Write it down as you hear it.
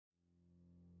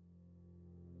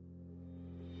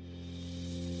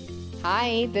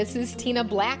Hi, this is Tina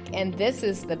Black, and this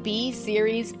is the B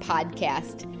Series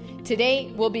podcast.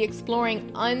 Today, we'll be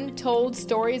exploring untold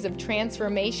stories of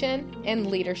transformation and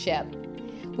leadership.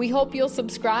 We hope you'll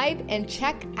subscribe and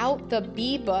check out the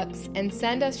B books and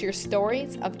send us your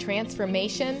stories of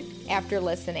transformation after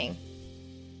listening.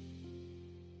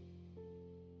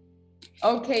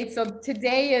 Okay, so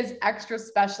today is extra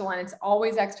special, and it's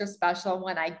always extra special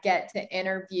when I get to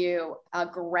interview a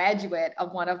graduate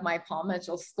of one of my Paul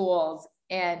Mitchell schools.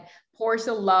 And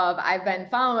Porsha Love, I've been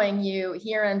following you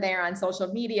here and there on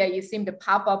social media. You seem to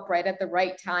pop up right at the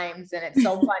right times, and it's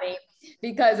so funny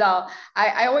because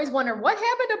I always wonder what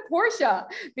happened to Porsha,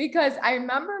 because I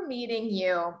remember meeting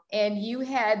you and you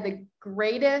had the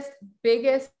greatest,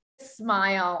 biggest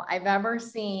smile I've ever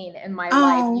seen in my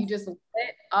life. You just lit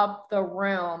up the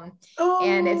room,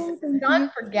 and it's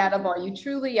unforgettable. You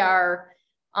truly are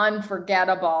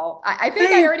unforgettable. I think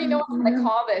I already know what to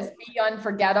call this, be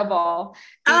unforgettable,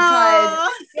 because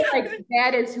I feel like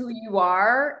that is who you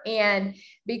are. And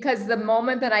because the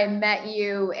moment that I met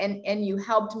you and you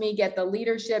helped me get the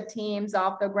leadership teams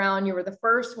off the ground, you were the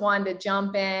first one to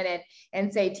jump in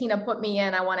and say, Tina, put me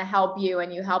in, I want to help you.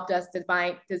 And you helped us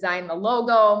design the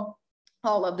logo,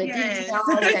 all of the details.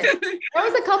 And that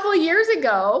was a couple of years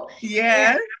ago.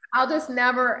 Yeah. I'll just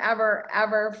never, ever,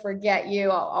 ever forget you.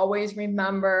 I'll always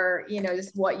remember,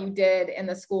 just what you did in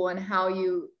the school and how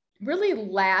you really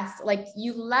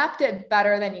you left it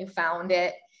better than you found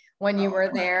it when you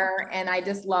were there. And I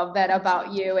just love that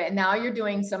about you. And now you're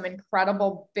doing some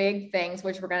incredible big things,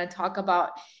 which we're going to talk about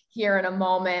here in a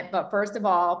moment. But first of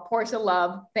all, Porsha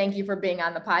Love, thank you for being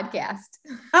on the podcast.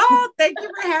 Oh, thank you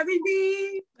for having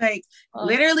me.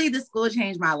 Literally, the school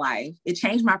changed my life. It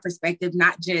changed my perspective,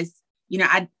 not just,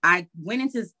 I went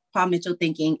into Paul Mitchell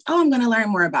thinking, I'm going to learn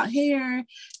more about hair.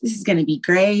 This is going to be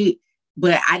great.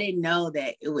 But I didn't know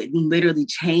that it would literally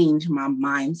change my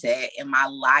mindset and my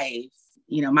life,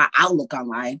 my outlook on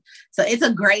life. So it's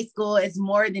a great school. It's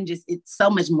so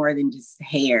much more than just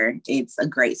hair. It's a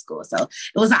great school. So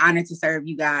it was an honor to serve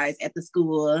you guys at the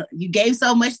school. You gave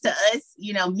so much to us,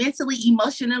 mentally,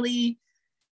 emotionally,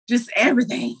 just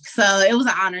everything. So it was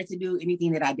an honor to do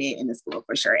anything that I did in the school,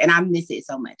 for sure. And I miss it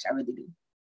so much. I really do.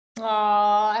 Oh,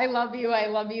 I love you. I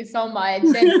love you so much.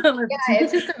 And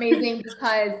it's just amazing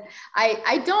because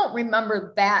I don't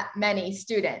remember that many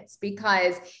students,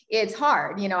 because it's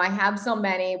hard. I have so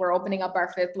many. We're opening up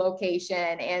our 5th location.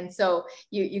 And so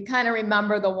you kind of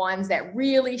remember the ones that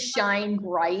really shine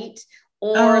bright,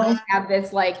 or they have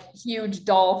this huge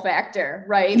dull factor,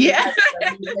 right? Yeah.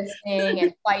 Resisting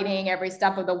and fighting every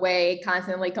step of the way,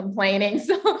 constantly complaining.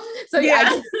 So yeah, I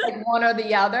just one or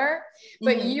the other.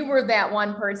 But you were that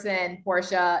one person,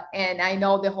 Porsha, and I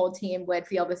know the whole team would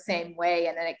feel the same way.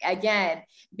 And then again,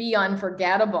 be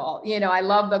unforgettable. I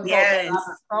love the quote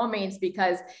pro means,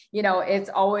 because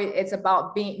it's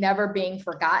about never being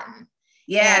forgotten.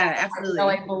 Yeah, absolutely. I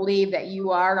really believe that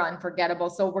you are unforgettable.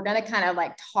 So we're going to kind of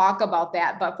talk about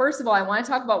that. But first of all, I want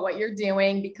to talk about what you're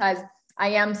doing, because I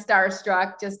am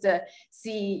starstruck just to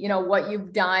see, what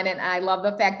you've done. And I love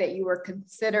the fact that you were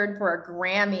considered for a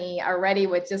Grammy already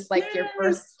with just your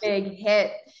first big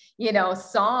hit,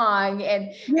 song.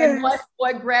 And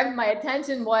what grabbed my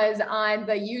attention was on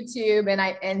the YouTube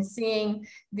and seeing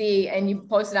and you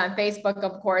posted on Facebook,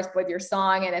 of course, with your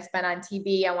song, and it's been on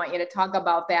TV. I want you to talk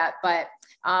about that. But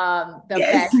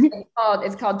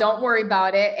it's called Don't Worry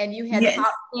About It. And you had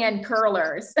top hand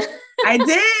curlers. I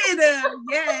did.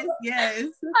 Yes.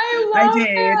 I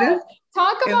did. That.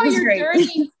 Talk about your journey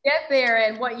to get there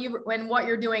and what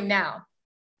you're doing now.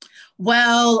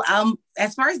 Well,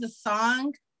 as far as the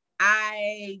song,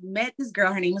 I met this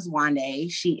girl. Her name is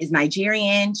Wande. She is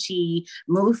Nigerian. She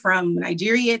moved from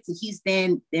Nigeria to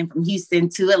Houston, then from Houston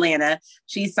to Atlanta.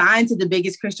 She's signed to the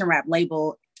biggest Christian rap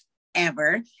label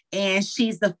ever. And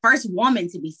she's the first woman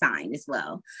to be signed as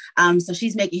well. So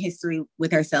she's making history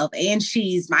with herself, and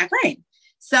she's my friend.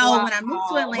 So when I moved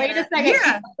to Atlanta— Wait a second. She's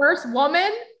the first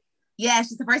woman? Yeah,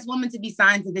 she's the first woman to be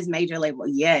signed to this major label.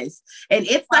 Yes. And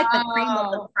it's the cream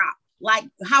of the crop. Like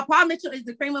how Paul Mitchell is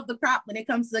the cream of the crop when it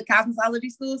comes to cosmetology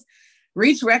schools,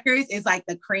 Reach Records is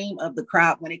the cream of the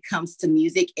crop when it comes to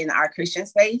music in our Christian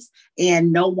space.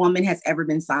 And no woman has ever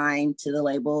been signed to the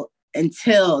label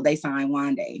until they signed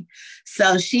Wande.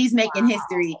 So she's making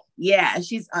history. Yeah,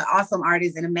 she's an awesome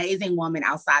artist, an amazing woman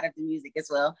outside of the music as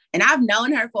well. And I've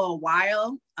known her for a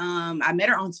while. I met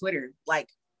her on Twitter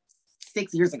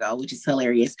 6 years ago, which is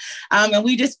hilarious. And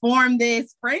we just formed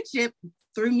this friendship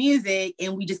through music,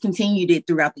 and we just continued it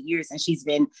throughout the years. And she's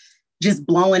been just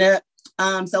blowing up.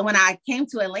 So when I came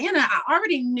to Atlanta, I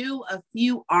already knew a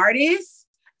few artists,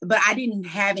 but I didn't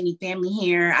have any family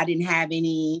here. I didn't have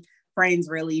any friends,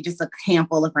 really, just a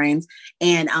handful of friends.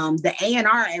 And the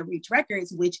A&R at Reach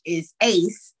Records, which is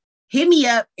Ace, hit me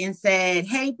up and said,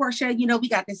 hey, Porsha, we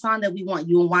got this song that we want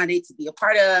you and Wande to be a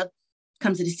part of.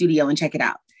 Come to the studio and check it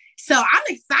out. So I'm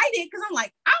excited because I'm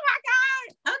like, oh my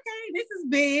God, okay, this is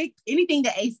big. Anything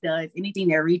that Ace does, anything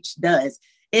that Reach does,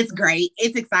 it's great.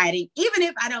 It's exciting. Even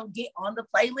if I don't get on the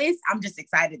playlist, I'm just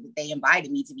excited that they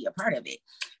invited me to be a part of it.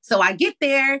 So I get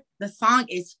there. The song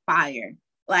is fire.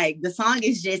 Like, the song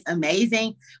is just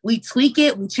amazing. We tweak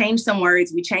it. We change some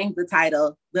words. We change the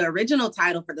title. The original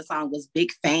title for the song was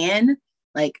Big Fan.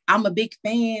 Like, I'm a big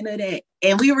fan of that.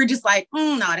 And we were just like,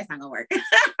 no, that's not gonna work.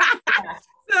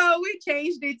 So we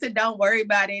changed it to Don't Worry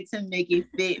About It to make it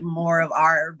fit more of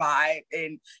our vibe.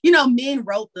 And, men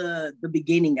wrote the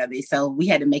beginning of it, so we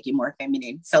had to make it more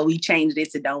feminine. So we changed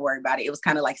it to Don't Worry About It. It was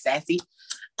kind of like sassy.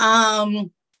 So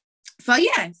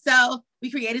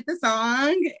we created the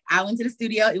song. I went to the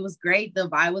studio. It was great. The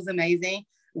vibe was amazing.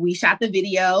 We shot the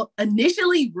video.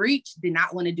 Initially, Reach did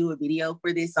not want to do a video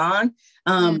for this song.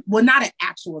 Well, not an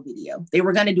actual video. They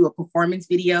were going to do a performance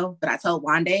video, but I told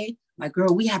Wande, my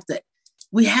girl, we have to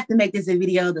make this a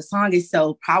video. The song is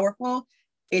so powerful.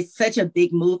 It's such a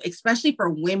big move, especially for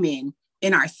women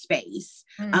in our space,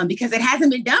 because it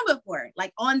hasn't been done before,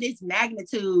 like on this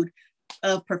magnitude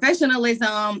of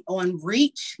professionalism, on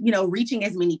reach, reaching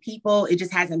as many people. It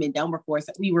just hasn't been done before.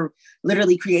 So we were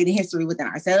literally creating history within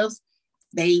ourselves.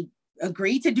 They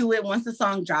agreed to do it once the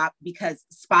song dropped because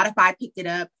Spotify picked it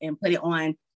up and put it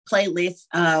on playlists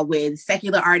with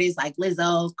secular artists like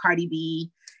Lizzo, Cardi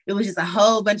B. It was just a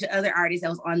whole bunch of other artists that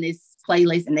was on this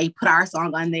playlist, and they put our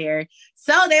song on there.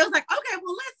 So they was like, okay,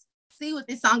 well, let's see what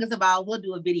this song is about. We'll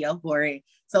do a video for it.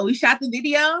 So we shot the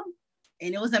video,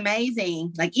 and it was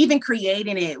amazing. Like, even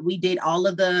creating it, we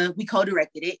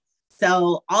co-directed it.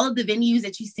 So all of the venues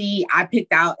that you see, I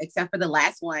picked out, except for the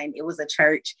last one. It was a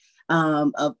church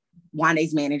of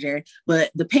Wande's manager,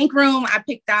 but the Pink Room I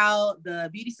picked out, the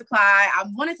beauty supply. I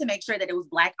wanted to make sure that it was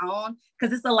Black owned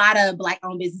because it's a lot of Black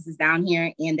owned businesses down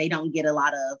here and they don't get a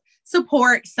lot of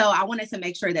support. So I wanted to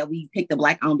make sure that we picked the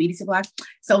Black owned beauty supply.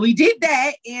 So we did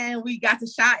that, and we got to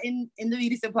shot in the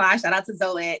beauty supply. Shout out to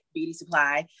Zoet Beauty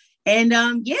Supply. And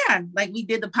we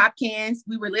did the pop cans.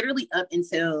 We were literally up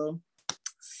until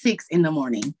 6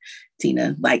 a.m,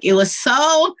 Tina. Like, it was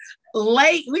so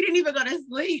late. We didn't even go to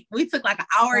sleep. We took like an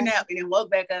hour nap and then woke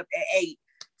back up at 8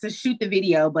 to shoot the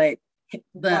video. But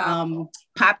the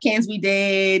pop cans we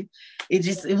did,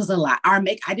 it was a lot.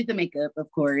 I did the makeup,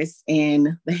 of course,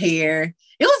 and the hair.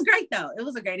 It was great though. It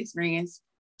was a great experience.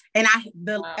 And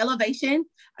elevation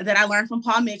that I learned from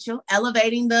Paul Mitchell,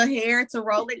 elevating the hair to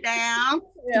roll it down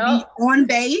to be on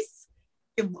base.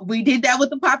 We did that with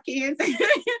the pop cans.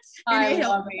 And it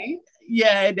helped me.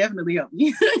 Yeah, it definitely helped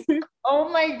me. Oh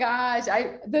my gosh.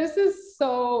 This is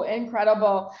so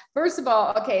incredible. First of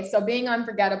all, okay, so being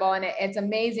unforgettable, and it's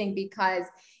amazing because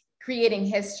creating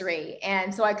history.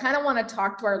 And so I kind of want to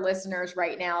talk to our listeners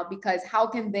right now, because how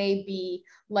can they be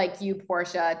like you,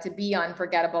 Porsha, to be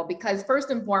unforgettable? Because first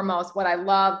and foremost, what I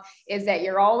love is that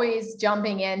you're always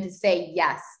jumping in to say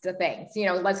yes to things.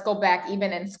 Let's go back,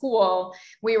 even in school,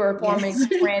 we were forming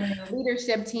a brand new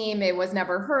leadership team. It was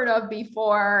never heard of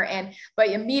before. But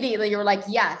immediately you're like,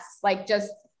 yes, like,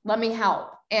 just let me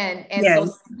help. And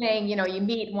so saying, you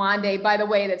meet Wande, by the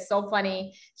way, that's so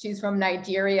funny. She's from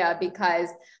Nigeria, because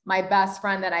my best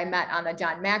friend that I met on the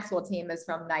John Maxwell team is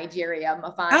from Nigeria,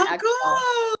 Mafana. Oh,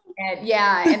 cool.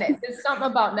 And it's just something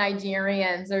about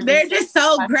Nigerians. They're just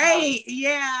so great.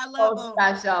 Yeah, I love them.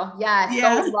 Special.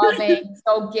 Yeah, so loving,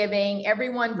 so giving.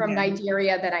 Everyone from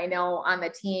Nigeria that I know on the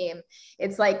team,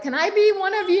 it's like, can I be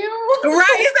one of you?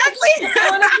 Right, exactly. I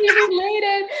want to be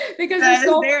related because it's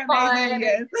so fun,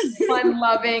 fun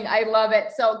loving. I love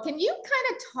it. So can you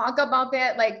kind of talk about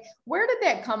that? Like, where did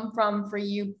that come from for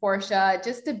you, Porsha,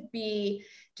 just to be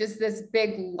just this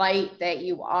big light that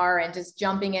you are, and just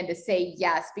jumping in to say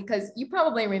yes? Because you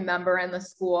probably remember in the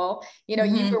school, you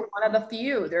were one of the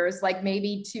few. There's like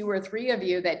maybe 2 or 3 of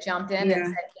you that jumped in and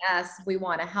said, yes, we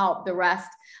want to help. The rest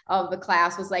of the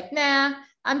class was like, nah,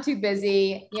 I'm too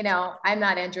busy. I'm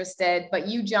not interested, but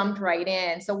you jumped right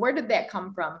in. So where did that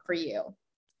come from for you?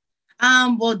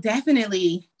 Well,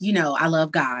 definitely, I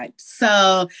love God.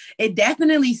 So it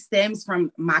definitely stems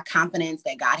from my confidence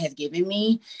that God has given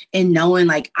me in knowing,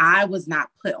 like, I was not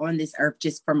put on this earth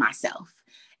just for myself.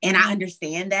 And I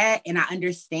understand that. And I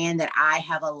understand that I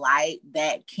have a light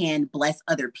that can bless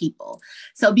other people.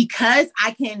 So because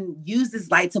I can use this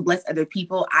light to bless other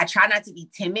people, I try not to be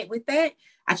timid with that.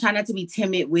 I try not to be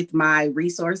timid with my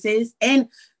resources. And,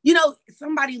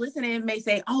 somebody listening may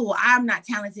say, oh, well, I'm not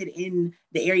talented in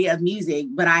the area of music,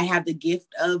 but I have the gift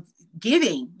of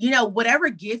giving, whatever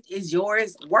gift is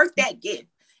yours, work that gift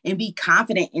and be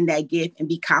confident in that gift and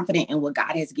be confident in what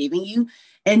God has given you.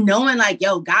 And knowing like,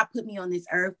 yo, God put me on this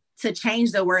earth to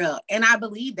change the world. And I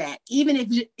believe that even if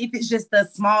it's just the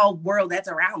small world that's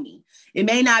around me, it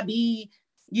may not be,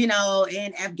 in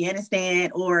Afghanistan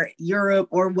or Europe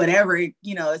or whatever,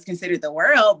 is considered the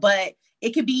world, but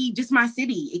it could be just my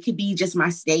city. It could be just my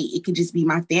state. It could just be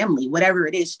my family, whatever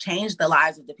it is. Change the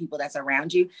lives of the people that's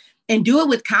around you and do it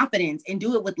with confidence and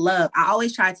do it with love. I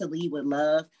always try to lead with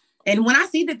love. And when I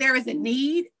see that there is a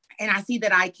need and I see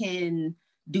that I can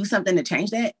do something to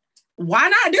change that, why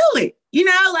not do it?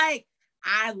 Like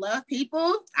I love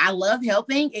people. I love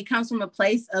helping. It comes from a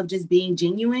place of just being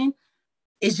genuine.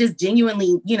 It's just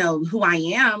genuinely, who I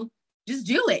am. Just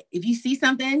do it. If you see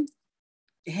something,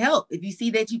 help. If you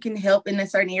see that you can help in a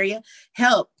certain area,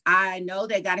 help. I know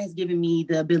that God has given me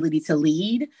the ability to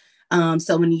lead.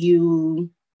 So when you,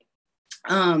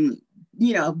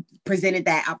 presented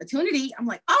that opportunity, I'm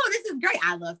like, oh, this is great.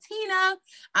 I love Tina.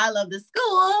 I love the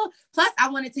school. Plus, I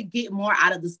wanted to get more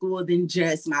out of the school than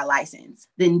just my license,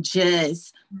 than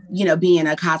just, being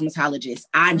a cosmetologist.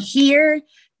 I'm here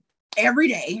every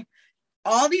day,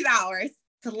 all these hours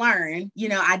to learn.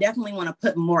 I definitely want to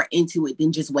put more into it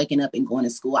than just waking up and going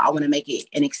to school. I want to make it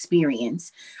an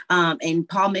experience. And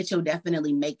Paul Mitchell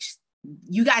definitely makes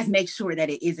you guys make sure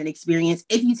that it is an experience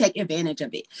if you take advantage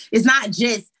of it. It's not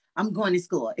just I'm going to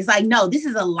school. It's like, no, this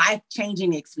is a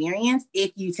life-changing experience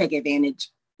if you take advantage,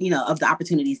 of the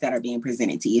opportunities that are being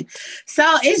presented to you. So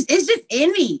it's just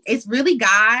in me. It's really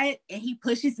God, and he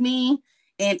pushes me.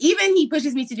 And even he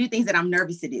pushes me to do things that I'm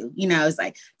nervous to do. It's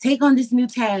like, take on this new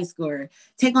task or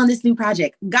take on this new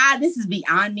project. God, this is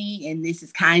beyond me. And this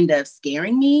is kind of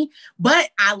scaring me.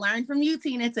 But I learned from you,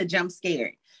 Tina, to jump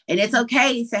scared. And it's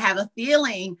okay to have a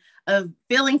feeling of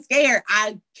feeling scared.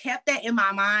 I kept that in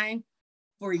my mind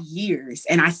for years.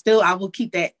 And I will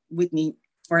keep that with me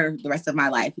for the rest of my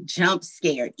life. Jump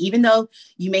scared. Even though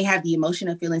you may have the emotion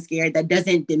of feeling scared, that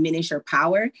doesn't diminish your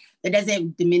power. That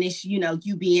doesn't diminish,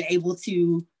 you being able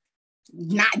to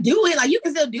not do it. Like you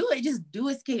can still do it. Just do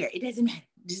it scared. It doesn't matter.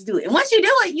 Just do it. And once you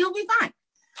do it, you'll be fine.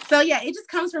 So yeah, it just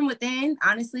comes from within,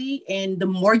 honestly. And the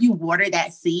more you water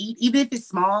that seed, even if it's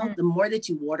small, the more that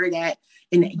you water that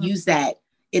and use that,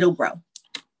 it'll grow.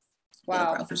 Wow.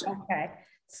 It'll grow for sure. Okay.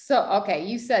 So, okay.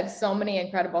 You said so many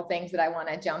incredible things that I want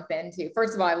to jump into.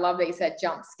 First of all, I love that you said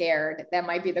jump scared. That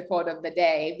might be the quote of the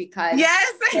day because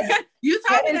yes, you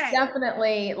taught me that.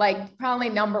 Definitely like probably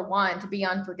number one to be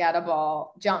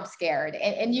unforgettable, jump scared.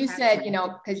 And you said,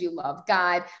 because you love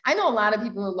God. I know a lot of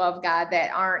people who love God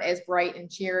that aren't as bright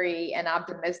and cheery and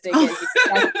optimistic as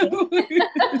you.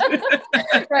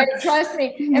 Right. Trust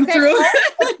me. In fact,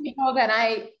 most people that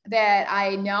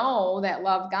I know that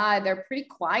love God, they're pretty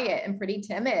quiet and pretty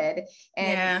timid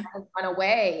and run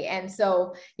away. And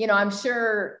so, I'm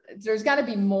sure there's got to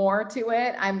be more to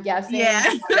it. I'm guessing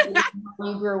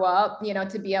you grew up,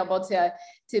 to be able to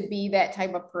be that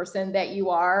type of person that you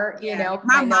are,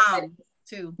 my mom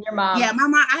too. Your mom. Yeah, my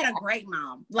mom, I had a great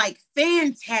mom, like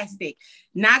fantastic.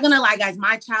 Not gonna lie, guys,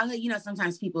 my childhood,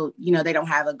 sometimes people, they don't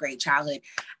have a great childhood.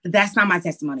 That's not my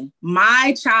testimony.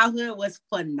 My childhood was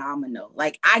phenomenal.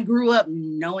 Like I grew up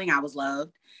knowing I was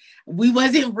loved. We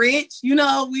wasn't rich, we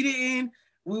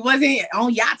wasn't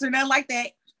on yachts or nothing like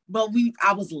that, but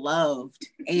I was loved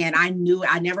and I knew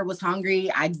I never was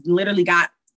hungry. I literally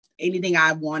got anything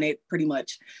I wanted, pretty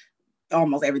much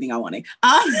almost everything I wanted.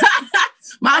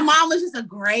 My mom was just a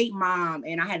great mom.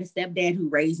 And I had a stepdad who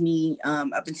raised me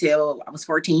up until I was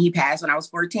 14. He passed when I was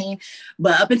 14.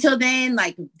 But up until then,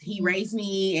 like he raised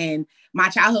me and my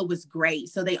childhood was great.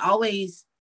 So they always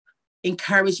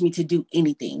encouraged me to do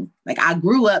anything. Like I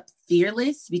grew up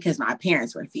fearless because my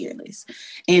parents were fearless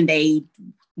and they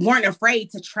weren't afraid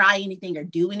to try anything or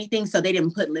do anything. So they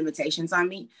didn't put limitations on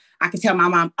me. I could tell my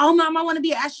mom, oh, Mom, I want to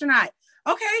be an astronaut.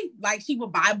 Okay. Like she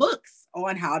would buy books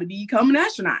on how to become an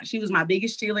astronaut. She was my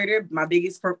biggest cheerleader, my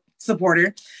biggest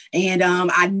supporter. And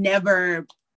I never,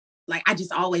 I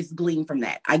just always gleaned from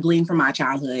that. I gleaned from my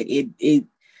childhood. It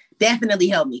definitely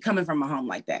helped me coming from a home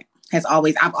like that. I've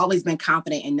always been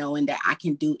confident in knowing that I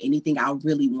can do anything I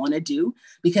really want to do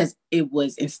because it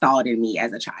was installed in me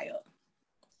as a child.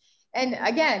 And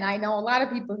again, I know a lot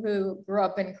of people who grew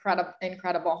up in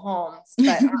incredible homes,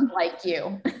 but aren't like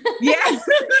you. Yeah.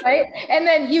 Right. And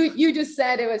then you just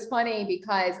said it was funny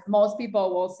because most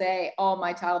people will say, oh,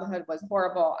 my childhood was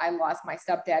horrible. I lost my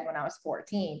stepdad when I was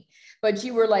 14. But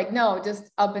you were like, no, just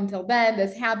up until then,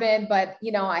 this happened. But,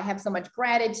 I have so much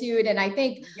gratitude. And I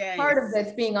think part of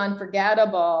this being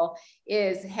unforgettable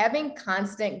is having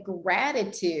constant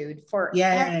gratitude for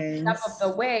every step of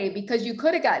the way, because you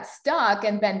could have got stuck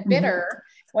and been bitter bitter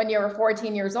when you were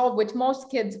 14 years old, which most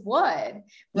kids would, right?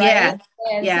 Yeah.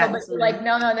 And yeah, so, but you're like,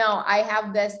 no, I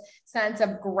have this sense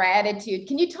of gratitude.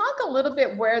 Can you talk a little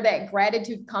bit where that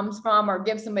gratitude comes from, or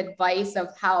give some advice of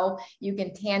how you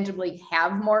can tangibly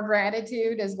have more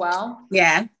gratitude as well?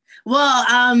 Yeah.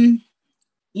 Well,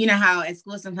 you know how at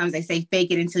school sometimes they say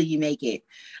fake it until you make it.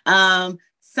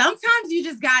 Sometimes you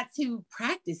just got to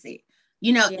practice it.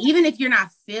 You know, even if you're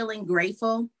not feeling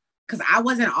grateful, because I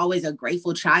wasn't always a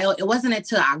grateful child. It wasn't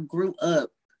until I grew up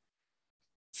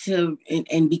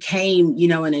and became, you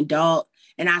know, an adult,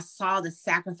 and I saw the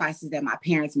sacrifices that my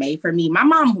parents made for me. My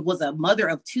mom was a mother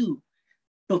of two,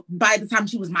 but by the time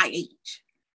she was my age.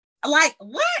 Like,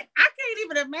 what? I can't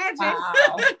even imagine.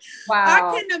 Wow.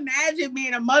 I couldn't imagine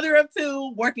being a mother of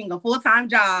two, working a full-time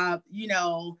job, you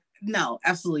know, no,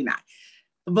 absolutely not.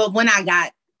 But when I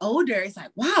got older, it's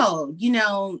like, wow, you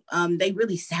know, they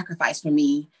really sacrificed for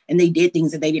me, and they did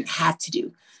things that they didn't have to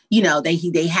do. You know,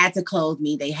 they had to clothe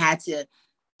me. They had to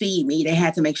feed me. They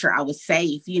had to make sure I was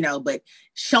safe, you know, but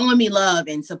showing me love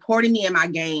and supporting me in my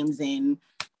games, and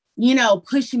you know,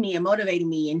 pushing me and motivating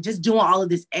me and just doing all of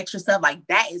this extra stuff. Like,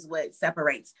 that is what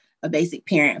separates a basic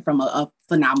parent from a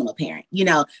phenomenal parent. You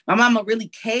know, my mama really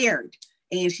cared,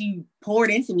 and she poured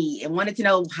into me and wanted to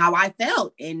know how I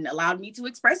felt and allowed me to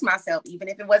express myself, even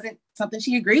if it wasn't something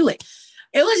she agreed with.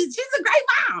 She's a great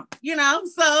mom, you know?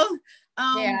 So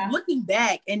looking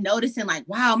back and noticing like,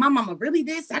 wow, my mama really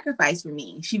did sacrifice for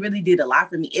me. She really did a lot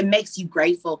for me. It makes you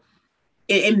grateful.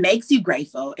 It makes you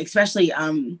grateful, especially,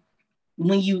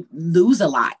 when you lose a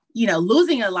lot. You know,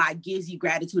 losing a lot gives you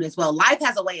gratitude as well. Life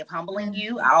has a way of humbling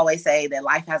you. I always say that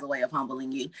life has a way of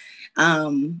humbling you.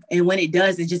 And when it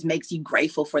does, it just makes you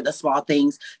grateful for the small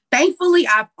things. Thankfully,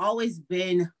 I've always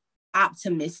been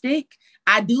optimistic.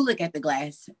 I do look at the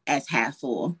glass as half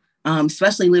full,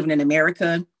 especially living in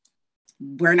America.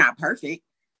 We're not perfect,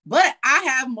 but I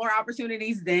have more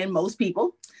opportunities than most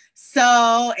people.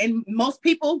 So, and most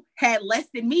people had less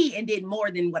than me and did more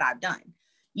than what I've done.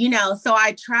 You know, so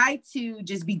I try to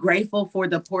just be grateful for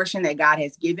the portion that God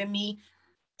has given me.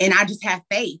 And I just have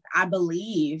faith. I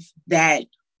believe that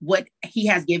what he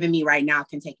has given me right now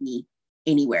can take me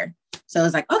anywhere. So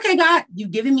it's like, okay, God,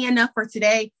 you've given me enough for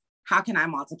today. How can I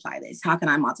multiply this? How can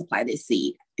I multiply this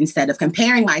seed? Instead of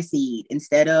comparing my seed,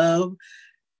 instead of,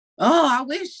 oh, I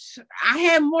wish I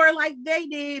had more like they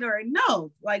did, or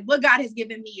no, like what God has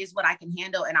given me is what I can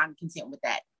handle. And I'm content with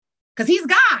that because he's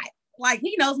God. Like,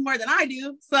 he knows more than I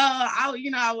do. So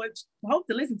I would hope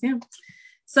to listen to him.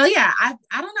 So yeah,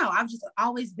 I don't know. I've just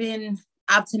always been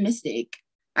optimistic.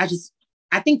 I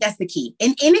think that's the key.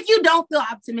 And if you don't feel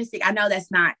optimistic, I know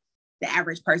that's not the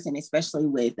average person, especially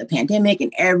with the pandemic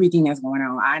and everything that's going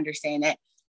on. I understand that.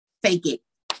 Fake it.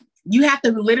 You have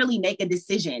to literally make a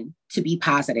decision to be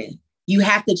positive. You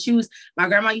have to choose. My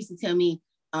grandma used to tell me,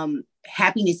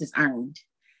 happiness is earned.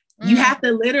 You have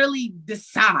to literally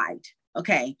decide,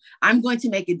 okay, I'm going to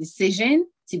make a decision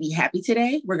to be happy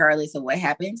today, regardless of what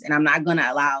happens. And I'm not going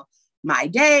to allow my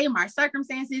day, my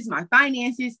circumstances, my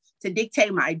finances to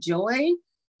dictate my joy.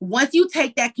 Once you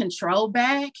take that control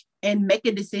back and make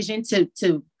a decision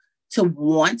to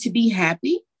want to be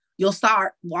happy, you'll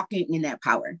start walking in that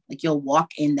power. Like, you'll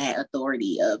walk in that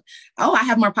authority of, oh, I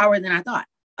have more power than I thought.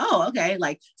 Oh, okay.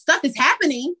 Like, stuff is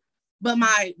happening, but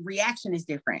my reaction is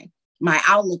different. My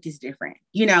outlook is different.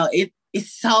 You know,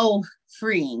 it's so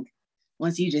freeing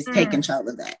once you just take control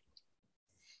of that.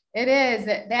 It is.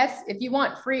 That's, if you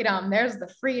want freedom, there's the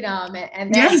freedom,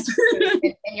 and that's,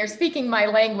 yes. And you're speaking my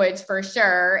language for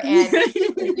sure. And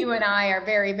you and I are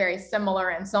very, very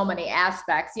similar in so many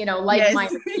aspects. You know,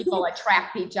 like-minded people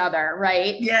attract each other,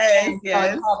 right? Yes, So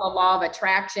it's called the law of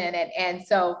attraction. And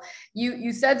so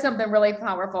you said something really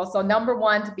powerful. So number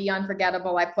one, to be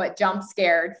unforgettable, I put jump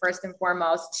scared first and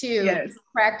foremost. Two,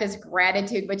 practice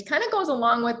gratitude, which kind of goes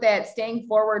along with that staying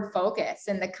forward focus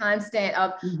and the constant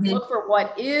of look for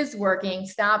what is working,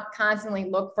 stop constantly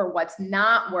look for what's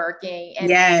not working. And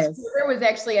there was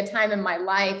actually a time in my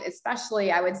life,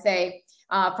 especially I would say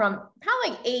from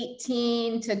probably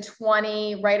 18 to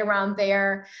 20, right around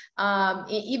there.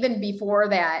 Even before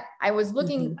that, I was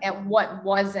looking at what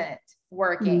wasn't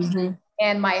working.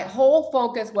 And my whole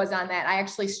focus was on that. I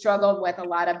actually struggled with a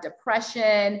lot of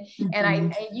depression.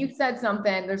 And you said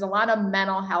something, there's a lot of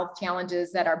mental health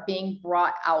challenges that are being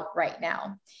brought out right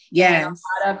now. And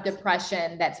a lot of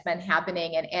depression that's been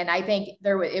happening. And I think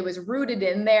it was rooted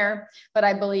in there, but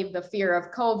I believe the fear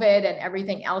of COVID and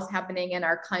everything else happening in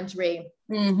our country,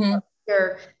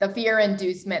 the fear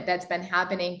inducement that's been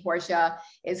happening, Porsha,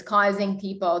 is causing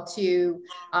people to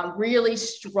really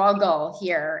struggle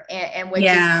here. And which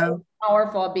is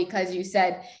powerful because you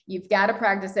said you've got to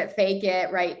practice it, fake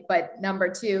it, right? But number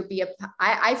two,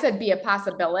 I said be a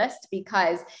possibilist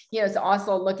because, it's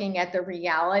also looking at the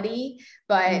reality,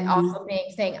 but also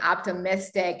staying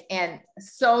optimistic and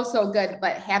so good.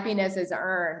 But happiness is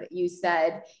earned. You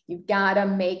said you've got to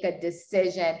make a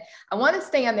decision. I want to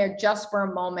stay on there just for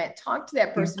a moment. Talk to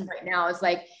that person right now. It's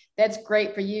like, that's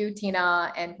great for you,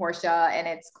 Tina and Porsha. And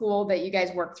it's cool that you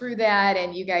guys work through that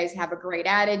and you guys have a great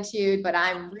attitude, but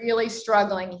I'm really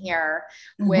struggling here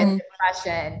with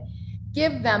depression.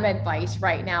 Give them advice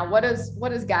right now. What is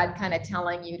God kind of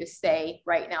telling you to say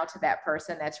right now to that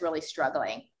person that's really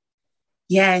struggling?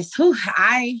 Yes.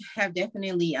 I have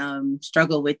definitely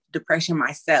struggled with depression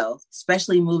myself,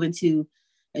 especially moving to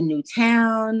a new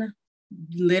town,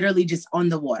 literally just on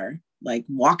the water, like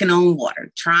walking on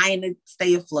water, trying to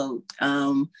stay afloat,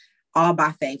 all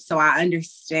by faith. So I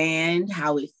understand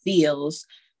how it feels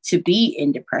to be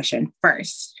in depression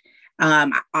first.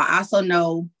 I also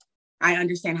know I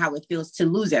understand how it feels to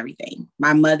lose everything.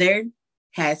 My mother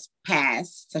has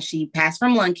passed. So she passed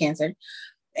from lung cancer.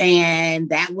 And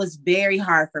that was very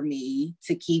hard for me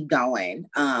to keep going.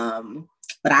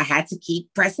 But I had to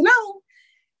keep pressing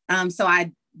on. So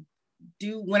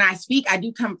when I speak, I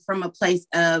do come from a place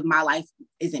of my life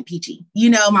isn't peachy.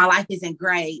 My life isn't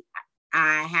great.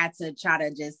 I had to try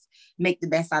to just make the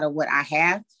best out of what I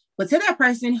have. But to that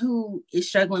person who is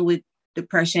struggling with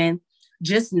depression,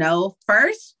 just know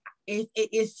first, if it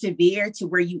is severe to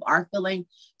where you are feeling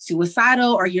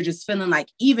suicidal or you're just feeling like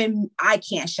even I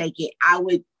can't shake it, I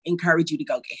would encourage you to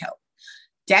go get help.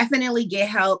 Definitely get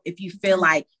help if you feel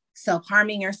like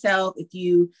self-harming yourself, if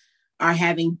you are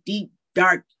having deep,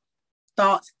 dark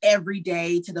thoughts every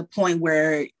day to the point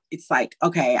where it's like,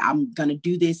 okay, I'm going to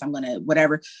do this. I'm going to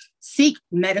whatever. Seek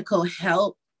medical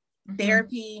help.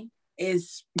 Therapy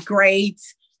is great.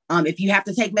 If you have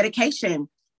to take medication,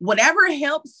 whatever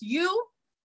helps you,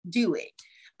 do it.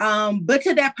 But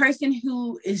to that person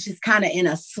who is just kind of in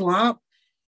a slump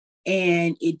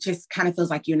and it just kind of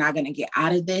feels like you're not going to get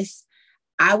out of this,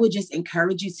 I would just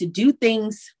encourage you to do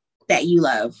things that you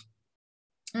love.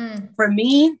 For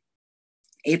me,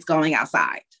 it's going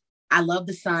outside. I love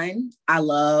the sun. I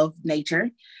love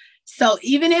nature. So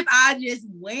even if I just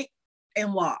went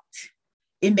and walked,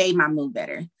 it made my mood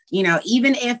better.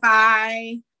 Even if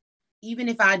I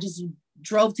just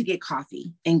drove to get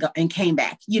coffee and came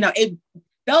back,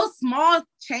 those small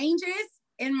changes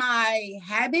in my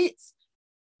habits,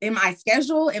 in my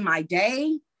schedule, in my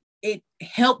day, it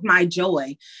helped my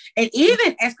joy. And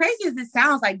even as crazy as it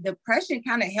sounds, like depression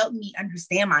kind of helped me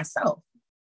understand myself.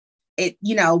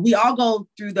 We all go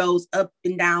through those up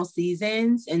and down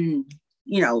seasons and,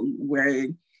 we're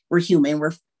human,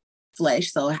 we're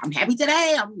flesh. So I'm happy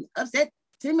today. I'm upset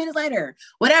 10 minutes later,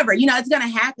 whatever, it's going to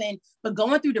happen. But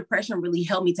going through depression really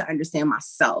helped me to understand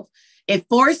myself. It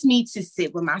forced me to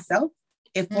sit with myself.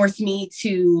 It forced me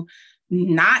to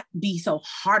not be so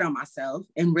hard on myself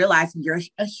and realize you're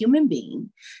a human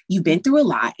being. You've been through a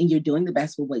lot and you're doing the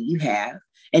best with what you have.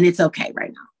 And it's okay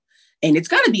right now. And it's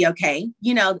going to be okay.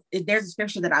 There's a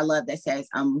scripture that I love that says,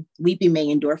 weeping may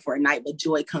endure for a night, but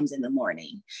joy comes in the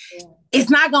morning. Yeah. It's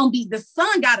not going to be, the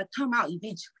sun got to come out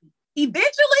eventually.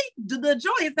 The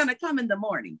joy is going to come in the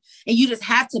morning. And you just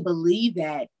have to believe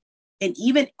that. And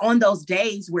even on those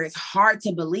days where it's hard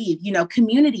to believe,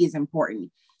 community is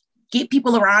important. Get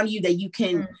people around you that you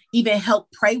can even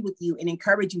help pray with you and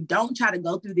encourage you. Don't try to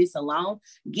go through this alone.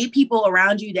 Get people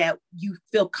around you that you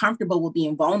feel comfortable with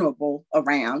being vulnerable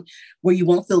around, where you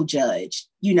won't feel judged.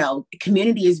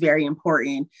 Community is very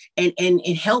important. And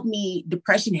it helped me,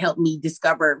 depression helped me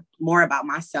discover more about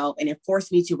myself. And it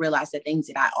forced me to realize the things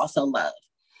that I also love.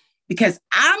 Because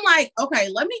I'm like, okay,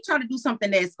 let me try to do something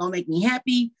that's going to make me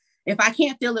happy. If I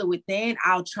can't feel it within,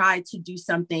 I'll try to do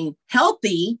something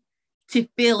healthy to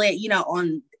feel it,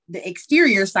 on the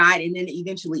exterior side, and then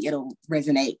eventually it'll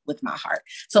resonate with my heart.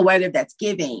 So whether that's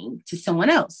giving to someone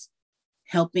else,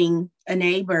 helping a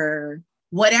neighbor,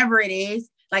 whatever it is,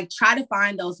 like try to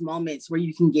find those moments where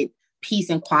you can get peace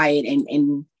and quiet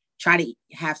and try to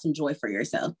have some joy for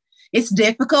yourself. It's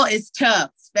difficult. It's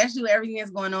tough, especially with everything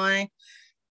that's going on.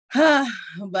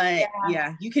 But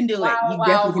yeah, you can do it. You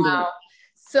definitely can do it.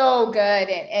 So good.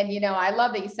 And, I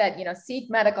love that you said, seek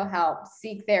medical help,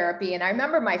 seek therapy. And I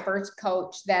remember my first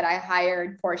coach that I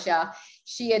hired, Porsha,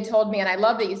 she had told me, and I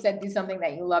love that you said do something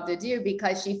that you love to do,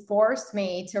 because she forced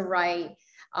me to write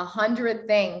 100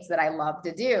 things that I love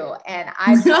to do. And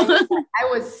I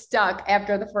was stuck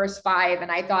after the first 5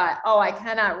 and I thought, oh, I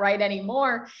cannot write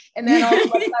anymore. And then all of a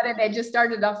sudden it just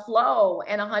started to flow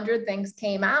and 100 things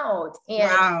came out.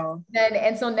 And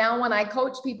and so now when I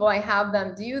coach people, I have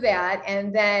them do that.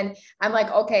 And then I'm like,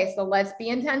 okay, so let's be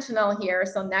intentional here.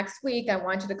 So next week, I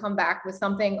want you to come back with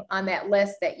something on that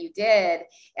list that you did.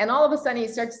 And all of a sudden you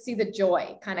start to see the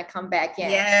joy kind of come back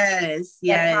in. Yes.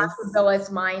 That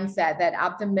possibilist mindset, that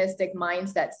optimistic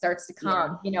mindset starts to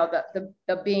come,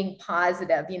 the being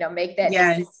positive, make that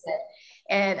decision.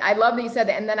 And I love that you said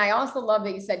that. And then I also love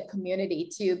that you said community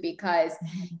too, because,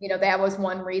 that was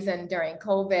one reason during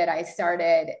COVID, I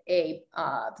started a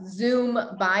Zoom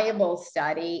Bible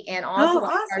study and also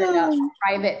started a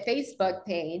private Facebook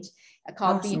page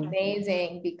called Be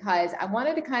Amazing, because I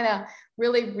wanted to kind of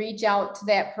really reach out to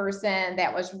that person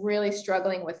that was really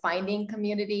struggling with finding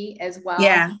community as well.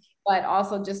 Yeah. But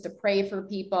also just to pray for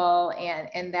people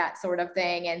and that sort of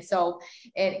thing. And so,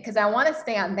 because I want to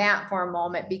stay on that for a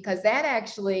moment, because that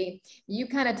actually, you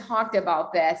kind of talked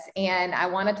about this, and I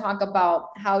want to talk about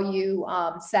how you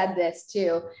said this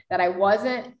too, that I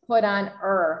wasn't put on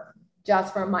earth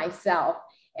just for myself.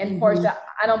 And Porsha,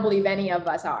 I don't believe any of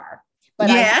us are, but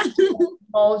I think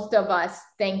most of us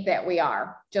think that we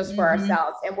are just for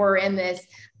ourselves. And we're in this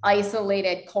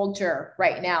isolated culture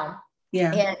right now.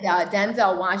 Yeah. And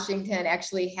Denzel Washington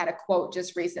actually had a quote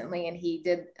just recently, and he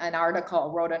wrote an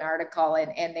article,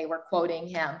 and they were quoting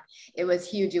him. It was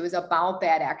huge. It was about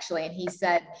that actually. And he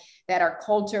said that our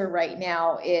culture right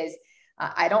now is,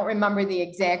 I don't remember the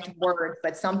exact word,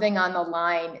 but something on the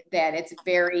line that it's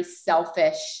very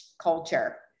selfish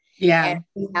culture. Yeah. And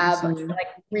we have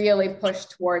really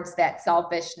pushed towards that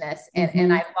selfishness.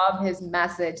 And I love his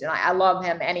message, and I love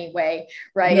him anyway.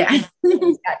 Right. Yeah.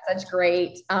 He's got such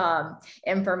great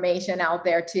information out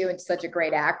there too. And such a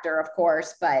great actor, of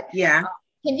course, but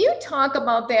can you talk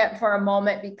about that for a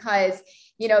moment? Because,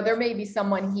 there may be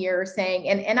someone here saying,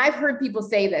 and I've heard people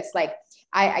say this, like,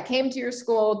 I came to your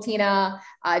school, Tina,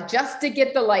 just to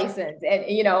get the license. And,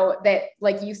 that,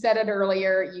 like you said it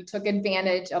earlier, you took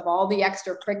advantage of all the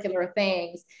extracurricular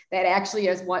things that actually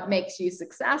is what makes you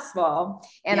successful.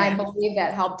 And I believe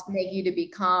that helped make you to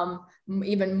become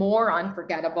even more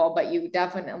unforgettable, but you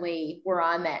definitely were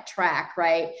on that track,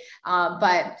 right?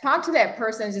 But talk to that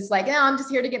person, just like, I'm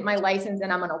just here to get my license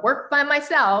and I'm going to work by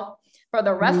myself for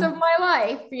the rest of my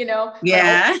life,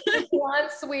 one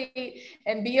suite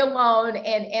and be alone.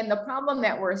 And the problem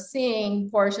that we're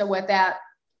seeing, Porsha, with that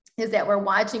is that we're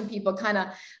watching people kind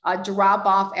of drop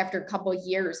off after a couple of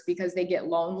years because they get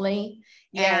lonely.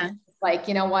 Yeah. And like,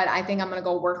 you know what, I think I'm going to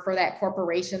go work for that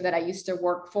corporation that I used to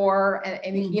work for.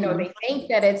 And they think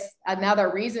that it's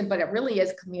another reason, but it really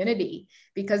is community,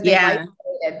 because they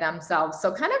isolated themselves.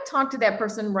 So kind of talk to that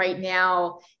person right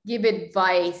now, give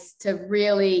advice to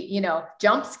really,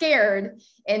 jump scared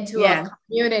into a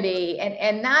community,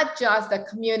 and not just a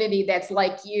community that's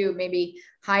like you, maybe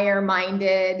higher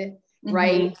minded,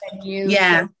 right? And you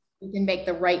can make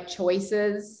the right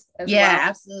choices as well.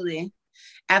 Absolutely.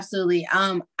 Absolutely.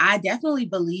 I definitely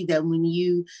believe that when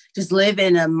you just live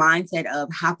in a mindset of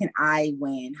how can I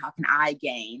win? How can I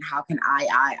gain? How can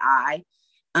I,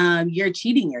 you're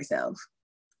cheating yourself.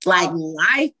 Like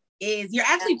life is, you're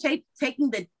actually taking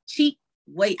the cheap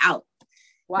way out.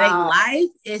 Wow. Like life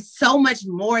is so much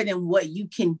more than what you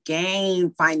can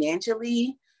gain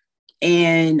financially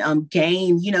and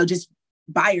gain, just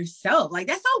by yourself. Like,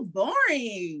 that's so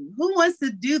boring. Who wants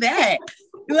to do that?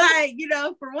 Like,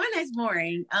 for one, that's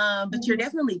boring. But you're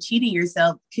definitely cheating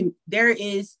yourself. There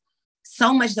is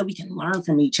so much that we can learn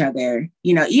from each other.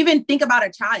 Even think about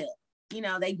a child.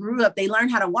 They grew up, they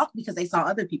learned how to walk because they saw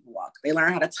other people walk. They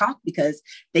learned how to talk because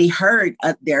they heard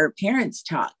their parents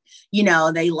talk.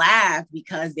 They laughed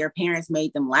because their parents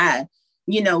made them laugh.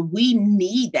 We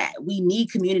need that. We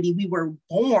need community. We were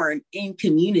born in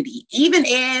community. Even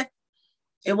if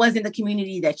it wasn't the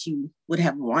community that you would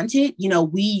have wanted,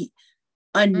 we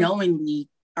unknowingly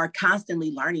are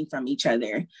constantly learning from each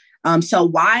other. So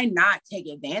why not take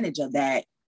advantage of that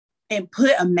and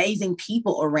put amazing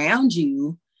people around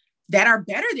you that are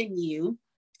better than you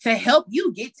to help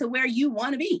you get to where you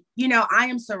want to be? I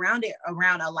am surrounded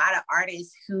around a lot of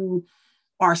artists who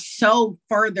are so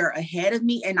further ahead of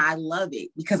me, and I love it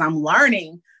because I'm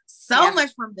learning so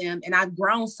much from them, and I've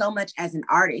grown so much as an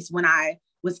artist. When I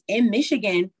was in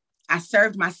Michigan, I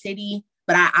served my city,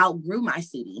 but I outgrew my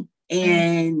city,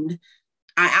 and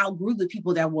I outgrew the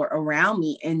people that were around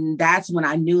me. And that's when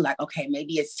I knew, like, okay,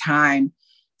 maybe it's time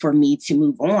for me to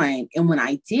move on. And when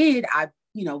I did, I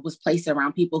was placed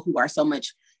around people who are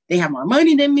they have more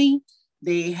money than me.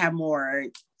 They have more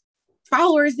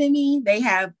followers than me. They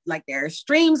have like their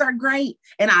streams are great.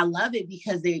 And I love it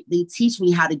because they teach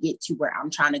me how to get to where I'm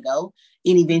trying to go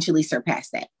and eventually surpass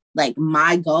that. Like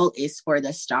my goal is for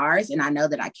the stars. And I know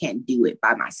that I can't do it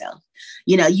by myself.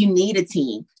 You know, you need a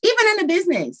team, even in a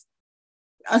business,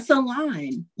 a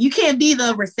salon. You can't be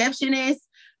the receptionist,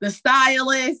 the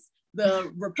stylist,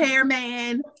 the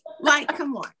repairman. Like,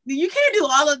 come on. You can't do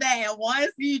all of that at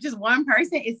once. You're just one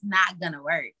person. It's not going to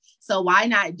work. So why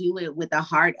not do it with a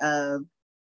heart of,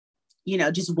 you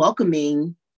know, just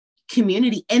welcoming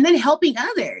community and then helping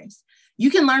others. You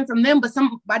can learn from them, but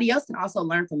somebody else can also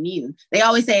learn from you. They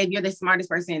always say, if you're the smartest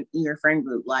person in your friend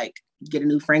group, like get a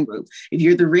new friend group. If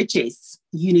you're the richest,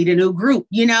 you need a new group.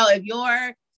 You know, if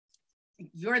you're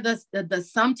the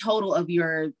sum total of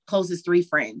your closest 3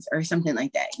 friends or something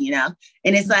like that, you know?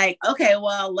 And it's like, okay,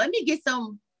 well, let me get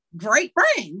some great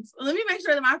friends. Let me make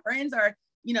sure that my friends are,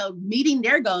 you know, meeting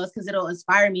their goals because it'll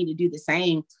inspire me to do the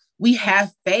same. We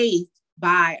have faith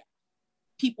by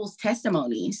people's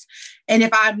testimonies. And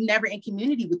if I'm never in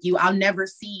community with you, I'll never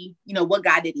see, you know, what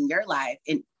God did in your life.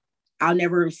 And I'll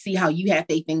never see how you have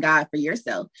faith in God for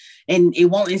yourself. And it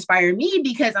won't inspire me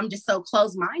because I'm just so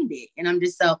close-minded. And I'm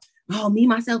just so, oh, me,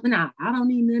 myself, and I don't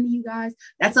need none of you guys.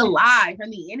 That's a lie from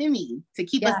the enemy to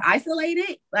keep us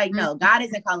isolated. Like, no, God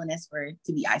isn't calling us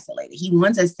to be isolated. He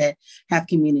wants us to have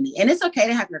community. And it's okay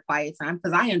to have your quiet time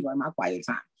because I enjoy my quiet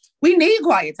time. We need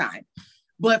quiet time.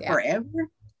 But forever,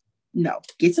 no.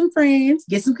 Get some friends,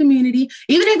 get some community.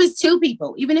 Even if it's 2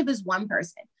 people, even if it's 1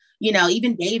 person. You know,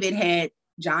 even David had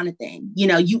Jonathan. You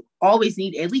know, you always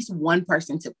need at least 1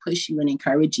 person to push you and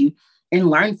encourage you and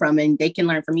learn from, and they can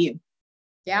learn from you.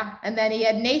 Yeah. And then he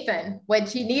had Nathan,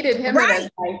 which he needed him in his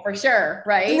life for sure.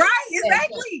 Right. Right.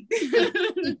 Exactly.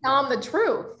 He tell him the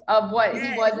truth of what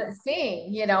he wasn't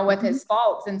seeing, you know, with his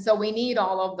faults. And so we need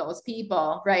all of those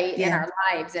people, right, in our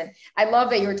lives. And I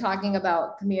love that you were talking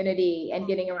about community and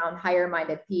getting around higher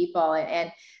minded people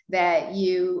and that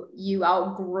you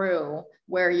outgrew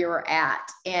where you're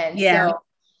at. And so,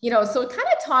 you know, so kind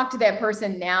of talk to that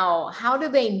person now. How do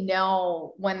they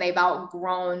know when they've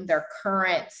outgrown their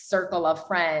current circle of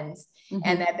friends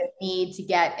and that they need to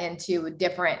get into a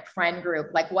different friend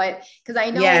group? Like what, because I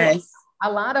know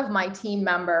a lot of my team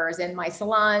members in my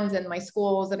salons and my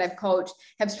schools that I've coached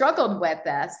have struggled with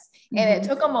this. And it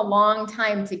took them a long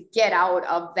time to get out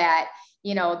of that,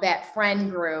 you know, that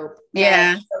friend group.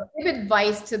 And so give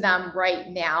advice to them right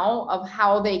now of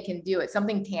how they can do it,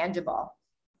 something tangible.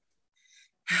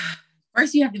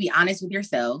 First, you have to be honest with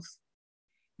yourself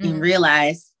and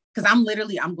realize, because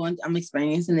I'm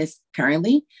experiencing this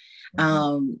currently.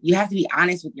 You have to be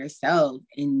honest with yourself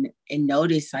and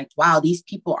notice like, wow, these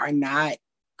people are not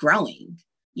growing,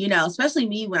 you know, especially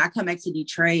me when I come back to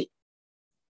Detroit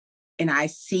and I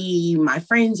see my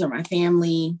friends or my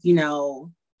family, you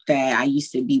know, that I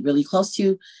used to be really close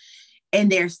to, and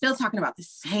they're still talking about the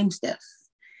same stuff.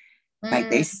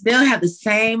 Like they still have the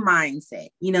same mindset.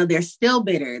 You know, they're still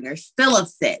bitter. They're still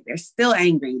upset. They're still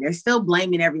angry. They're still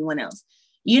blaming everyone else.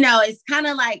 You know, it's kind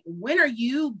of like, when are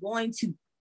you going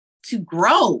to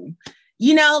grow?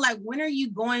 You know, like, when are you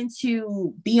going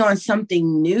to be on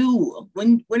something new?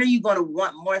 When are you going to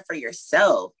want more for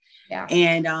yourself? Yeah.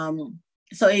 And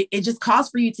so it just calls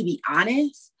for you to be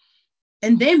honest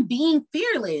and then being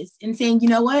fearless and saying, you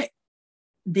know what,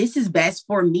 this is best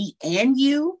for me and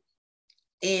you.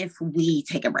 If we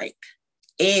take a break,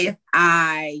 if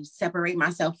I separate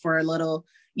myself for a little,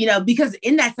 you know, because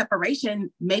in that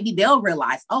separation, maybe they'll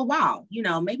realize, oh, wow, you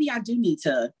know, maybe I do need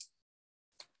to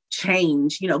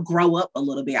change, you know, grow up a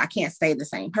little bit. I can't stay the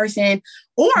same person.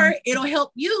 Or it'll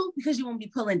help you because you won't be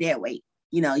pulling dead weight.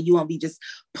 You know, you won't be just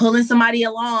pulling somebody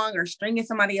along or stringing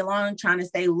somebody along, trying to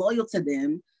stay loyal to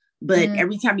them. But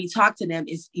every time you talk to them,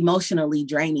 it's emotionally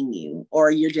draining you,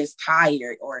 or you're just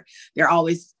tired, or they're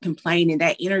always complaining.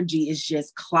 That energy is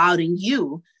just clouding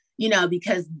you, you know,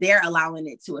 because they're allowing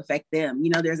it to affect them.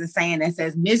 You know, there's a saying that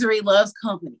says misery loves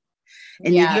company.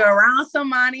 And if you're around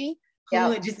somebody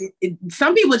who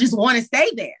some people just want to stay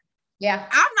there. Yeah.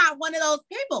 I'm not one of those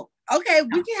people. Okay.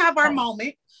 We can have our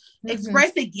moment,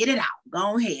 express it, get it out.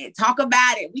 Go ahead. Talk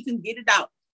about it. We can get it out.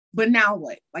 But now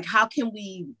what? Like, how can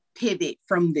we pivot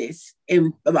from this?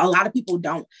 And a lot of people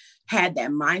don't have that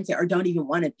mindset or don't even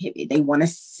want to pivot. They want to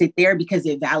sit there because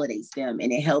it validates them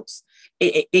and it helps.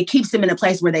 It keeps them in a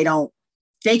place where they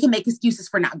can make excuses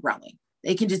for not growing.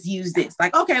 They can just use this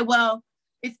like, okay, well,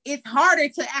 it's harder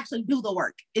to actually do the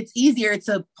work. It's easier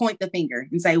to point the finger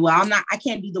and say, well, I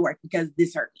can't do the work because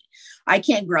this hurt me. I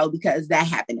can't grow because that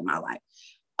happened in my life.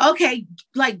 Okay,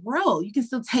 like grow. You can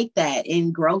still take that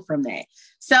and grow from that.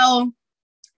 So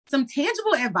some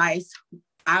tangible advice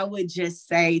I would just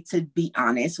say to be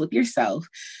honest with yourself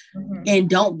and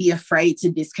don't be afraid to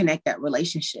disconnect that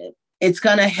relationship. It's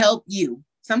going to help you.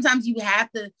 Sometimes you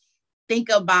have to think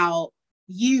about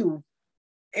you,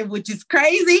 which is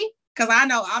crazy because I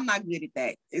know I'm not good at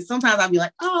that. And sometimes I'll be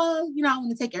like, oh, I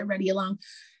want to take everybody along.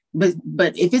 But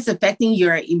if it's affecting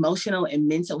your emotional and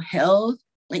mental health,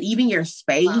 and even your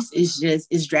space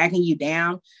is dragging you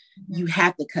down, you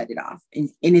have to cut it off. And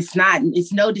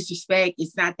it's no disrespect.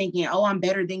 It's not thinking, oh, I'm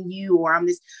better than you, or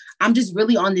I'm just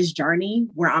really on this journey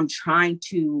where I'm trying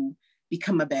to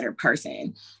become a better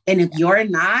person. And if you're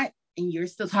not, and you're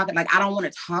still talking, like, I don't want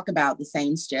to talk about the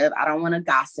same stuff. I don't want to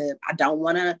gossip. I don't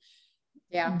want to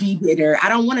be bitter. I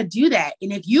don't want to do that.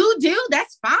 And if you do,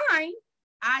 that's fine.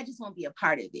 I just won't be a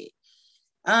part of it.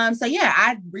 So yeah,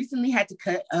 I recently had to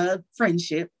cut a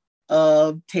friendship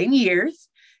of 10 years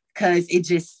because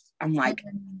I'm like,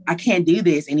 I can't do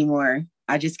this anymore.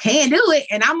 I just can't do it.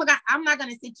 And I'm not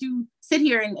going to sit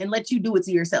here and let you do it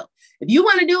to yourself. If you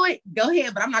want to do it, go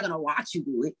ahead, but I'm not going to watch you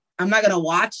do it. I'm not going to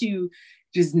watch you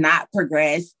just not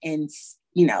progress. And,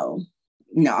 no,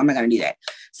 I'm not going to do that.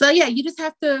 So yeah, you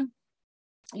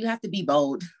have to be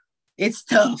bold. It's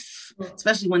tough,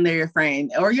 especially when they're your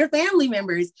friend or your family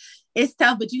members. It's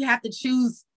tough, but you have to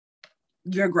choose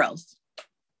your growth.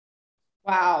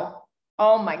 Wow.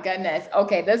 Oh my goodness.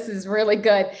 Okay. This is really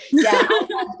good. Yeah.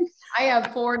 I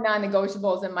have 4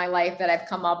 non-negotiables in my life that I've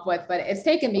come up with, but it's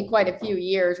taken me quite a few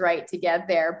years, right, to get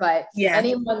there. But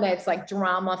anyone that's like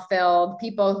drama filled,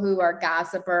 people who are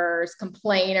gossipers,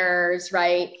 complainers,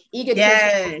 right,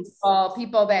 egotistical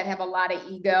people that have a lot of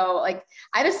ego, like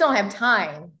I just don't have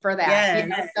time for that.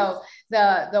 So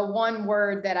the one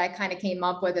word that I kind of came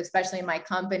up with, especially in my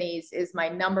companies, is my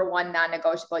number 1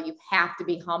 non-negotiable. You have to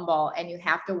be humble and you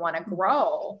have to want to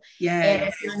grow. And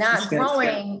if you're not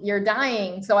growing, you're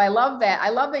dying. So I love that. I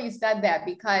love that you said that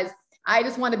because I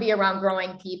just want to be around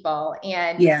growing people.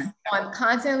 And I'm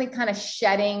constantly kind of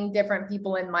shedding different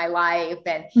people in my life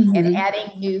and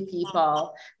adding new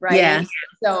people. Right. Yeah.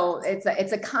 So it's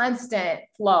a constant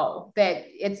flow that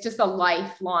it's just a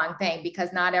lifelong thing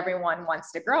because not everyone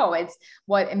wants to grow. It's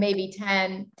maybe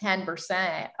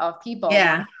 10% of people.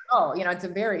 Yeah. Oh, it's a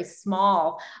very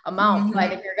small amount,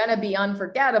 but if you're going to be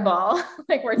unforgettable,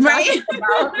 like we're talking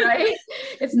about, right?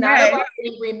 It's not about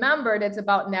being remembered. It's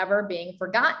about never being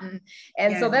forgotten.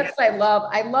 And so that's what I love.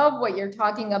 I love what you're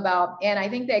talking about. And I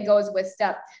think that goes with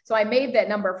so I made that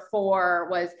number 4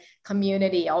 was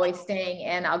community, always staying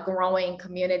in a growing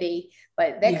community,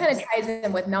 but that kind of ties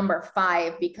in with number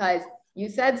 5, because you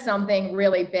said something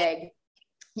really big.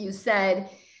 You said,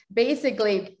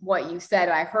 basically what you said,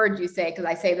 I heard you say, because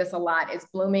I say this a lot, is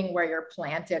blooming where you're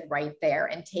planted right there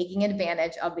and taking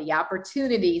advantage of the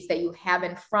opportunities that you have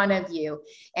in front of you.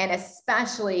 And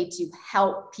especially to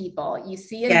help people. You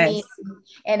see a need.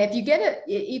 And if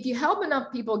you help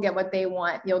enough people get what they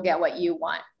want, you'll get what you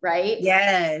want. Right.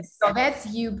 Yes. So that's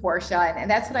you, Porsha. And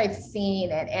that's what I've seen.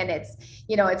 And it's,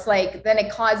 it's like, then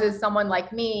it causes someone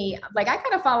like me, like I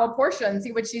kind of follow Porsha and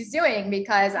see what she's doing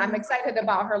because I'm excited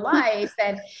about her life.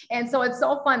 And so it's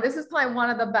so fun. This is probably one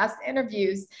of the best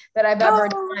interviews that I've ever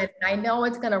done. I know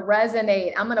it's going to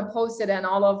resonate. I'm going to post it in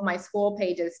all of my school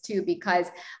pages too, because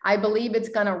I believe it's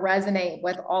going to resonate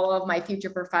with all of my future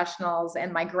professionals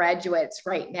and my graduates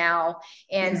right now.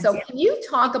 And so can you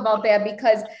talk about that?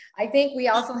 Because I think we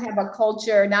also have a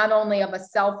culture, not only of a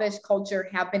selfish culture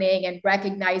happening and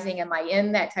recognizing, am I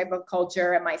in that type of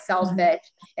culture? Am I selfish?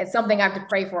 It's something I have to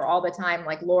pray for all the time.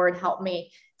 Like, Lord, help me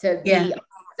to be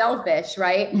selfish,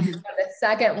 right? The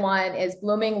second one is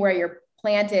blooming where you're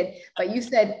planted, but you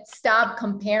said, stop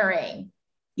comparing.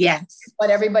 Yes. What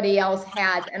everybody else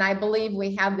has. And I believe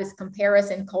we have this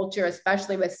comparison culture,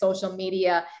 especially with social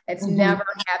media, that's never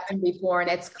happened before. And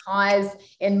it's caused,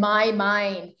 in my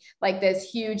mind, like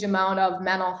this huge amount of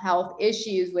mental health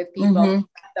issues with people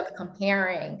of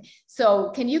comparing. So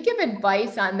can you give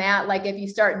advice on that? Like if you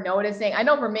start noticing, I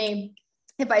know for me,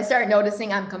 if I start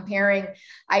noticing I'm comparing,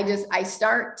 I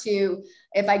start to,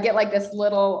 if I get like this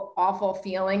little awful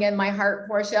feeling in my heart,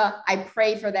 Porsha, I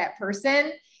pray for that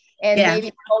person and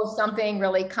maybe post something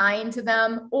really kind to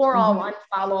them, or I'll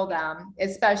unfollow them,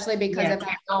 especially because if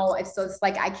I know it's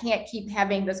like, I can't keep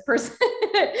having this person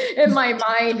in my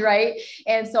mind. Right.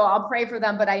 And so I'll pray for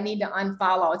them, but I need to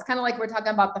unfollow. It's kind of like we're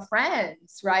talking about the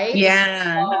friends, right?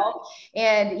 Yeah.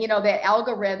 And that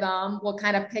algorithm will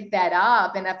kind of pick that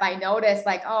up. And if I notice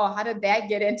like, oh, how did that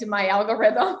get into my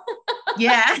algorithm?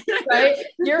 Yeah. Right.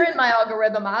 You're in my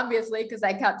algorithm, obviously, because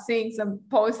I kept seeing some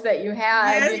posts that you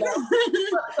had.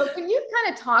 So can you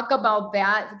kind of talk about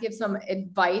that, give some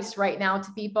advice right now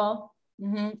to people?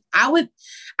 I would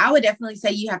definitely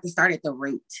say you have to start at the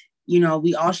root.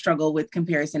 We all struggle with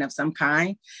comparison of some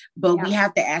kind, but we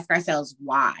have to ask ourselves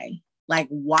why. Like,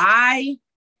 why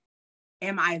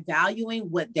am I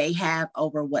valuing what they have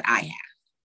over what I have?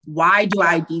 Why do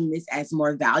I deem this as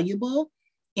more valuable?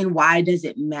 And why does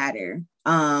it matter?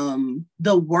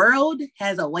 The world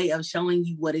has a way of showing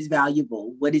you what is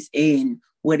valuable, what is in,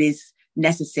 what is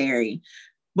necessary.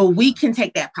 But we can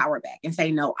take that power back and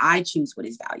say, no, I choose what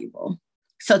is valuable.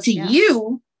 So to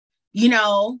you,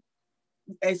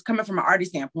 it's coming from an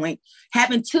artist standpoint,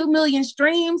 having 2 million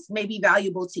streams may be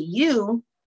valuable to you,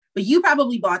 but you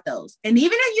probably bought those. And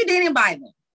even if you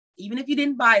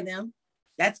didn't buy them,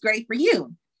 that's great for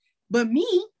you. But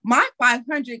me, my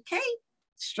 500K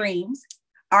streams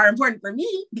are important for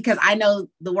me because I know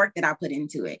the work that I put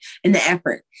into it and the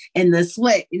effort and the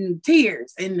sweat and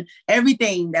tears and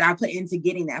everything that I put into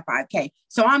getting that 5K.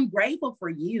 So I'm grateful for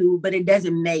you, but it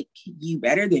doesn't make you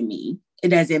better than me. It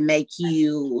doesn't make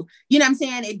you, what I'm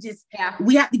saying? It just,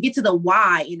 we have to get to the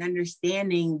why and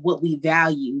understanding what we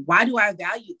value. Why do I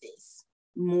value this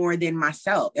more than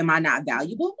myself? Am I not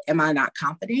valuable? Am I not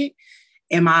confident?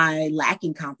 Am I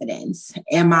lacking confidence?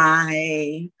 Am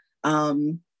I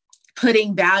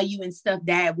putting value in stuff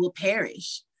that will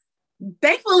perish?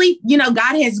 Thankfully,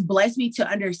 God has blessed me to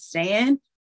understand,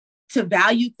 to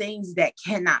value things that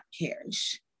cannot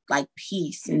perish, like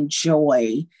peace and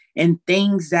joy and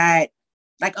things that,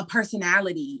 like a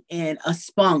personality and a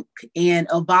spunk and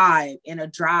a vibe and a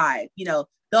drive,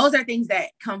 those are things that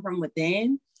come from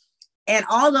within. And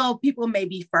although people may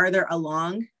be further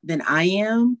along than I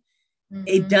am,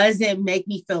 it doesn't make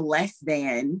me feel less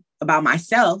than about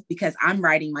myself because I'm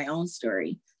writing my own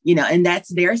story, and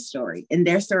that's their story, and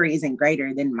their story isn't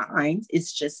greater than mine.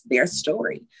 It's just their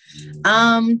story.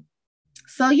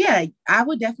 So yeah, I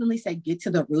would definitely say get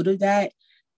to the root of that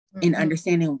and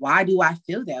understanding, why do I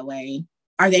feel that way?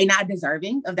 Are they not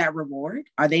deserving of that reward?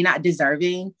 Are they not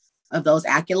deserving of those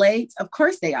accolades? Of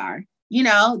course they are.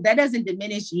 That doesn't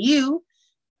diminish you.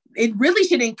 It really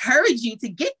should encourage you to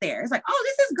get there. It's like, oh,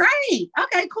 this is great.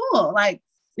 Okay, cool. Like,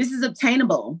 this is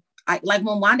obtainable. Like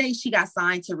when one day she got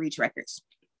signed to Reach Records,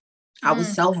 I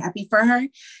was so happy for her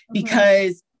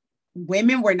because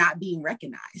women were not being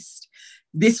recognized.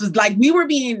 This was like, we were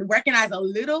being recognized a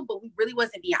little, but we really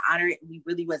wasn't being honored. We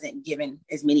really wasn't given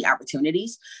as many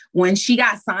opportunities. When she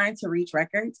got signed to Reach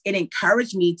Records, it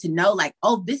encouraged me to know, like,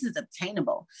 oh, this is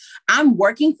obtainable. I'm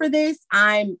working for this.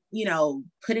 I'm,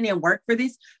 putting in work for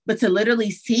this, but to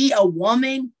literally see a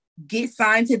woman get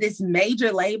signed to this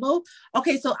major label.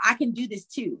 Okay, so I can do this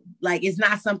too. Like, it's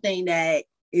not something that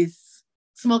is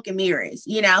smoke and mirrors,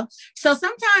 So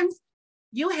sometimes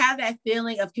you have that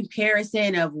feeling of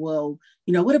comparison of, well,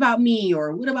 what about me?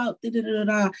 Or what about da, da, da,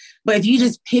 da. But if you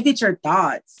just pivot your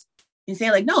thoughts and say,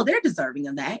 like, no, they're deserving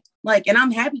of that. Like, and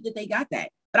I'm happy that they got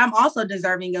that, but I'm also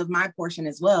deserving of my portion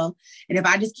as well. And if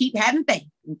I just keep having faith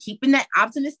and keeping that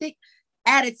optimistic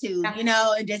attitude,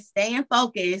 and just staying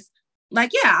focused,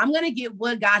 like, yeah, I'm going to get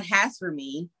what God has for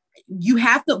me. You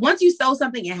have to, once you sow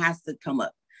something, it has to come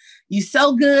up. You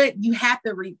sow good, you have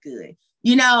to reap good.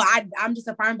 I'm just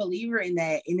a firm believer in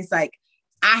that. And it's like,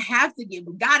 I have to give,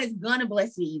 but God is going to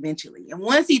bless me eventually. And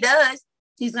once he does,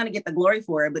 he's going to get the glory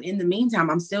for it. But in the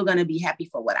meantime, I'm still going to be happy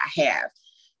for what I have.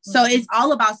 So it's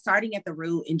all about starting at the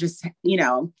root and just,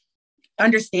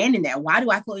 understanding that. Why do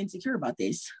I feel insecure about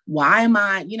this? Why am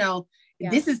I,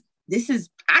 this is,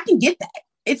 I can get that.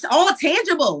 It's all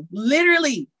tangible,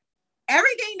 literally.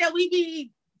 Everything that we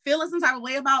be feeling some type of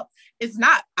way about, it's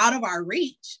not out of our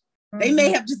reach. They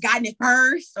may have just gotten it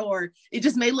first, or it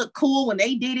just may look cool when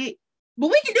they did it, but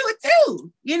we can do it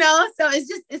too, So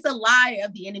it's a lie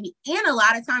of the enemy. And a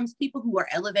lot of times people who are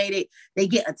elevated, they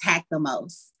get attacked the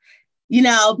most.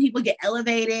 People get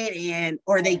elevated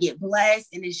or they get blessed,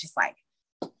 and it's just like,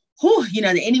 whew,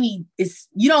 the enemy is,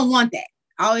 you don't want that.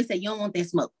 I always say you don't want that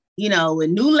smoke. A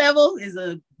new level is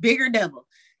a bigger devil.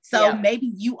 So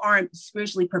maybe you aren't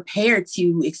spiritually prepared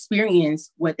to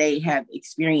experience what they have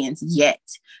experienced yet.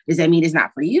 Does that mean it's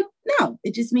not for you? No,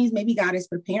 it just means maybe God is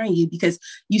preparing you because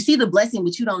you see the blessing,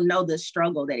 but you don't know the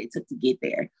struggle that it took to get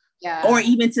there. Yeah. Or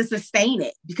even to sustain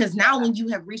it. Because now when you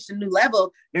have reached a new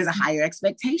level, there's a higher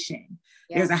expectation.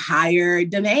 Yeah. There's a higher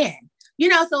demand.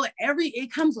 So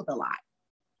it comes with a lot.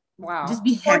 Wow. Just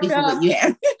be happy for what you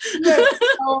have.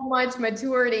 So much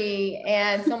maturity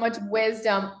and so much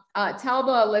wisdom. Tell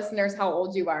the listeners how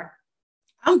old you are.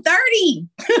 I'm 30.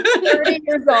 30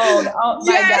 years old. Oh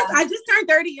my yes, God. I just turned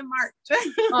 30 in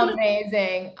March.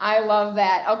 Amazing. I love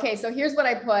that. Okay, so here's what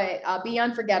I put. Be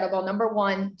unforgettable. Number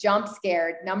 1, jump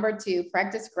scared. Number 2,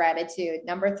 practice gratitude.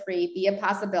 Number 3, be a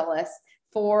possibilist.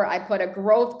 4, I put a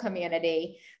growth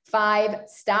community. 5,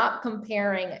 stop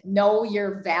comparing, know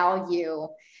your value.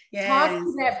 Yes. Talk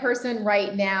to that person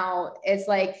right now. It's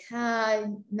like,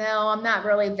 no, I'm not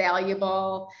really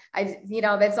valuable.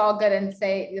 That's all good and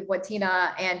say what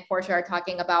Tina and Porsha are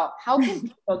talking about. How can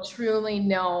people truly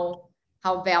know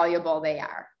how valuable they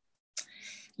are?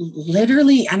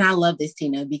 Literally, and I love this,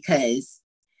 Tina, because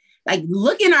like,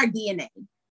 look in our DNA,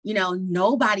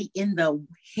 nobody in the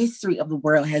history of the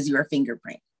world has your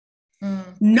fingerprint.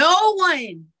 No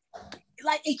one.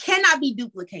 Like, it cannot be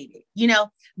duplicated.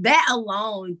 That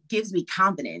alone gives me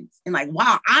confidence and like,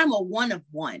 wow, I'm a one of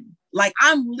one. Like,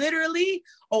 I'm literally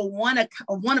a one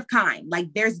of kind. Like,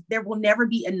 there will never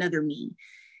be another me.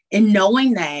 And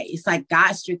knowing that, it's like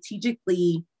God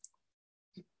strategically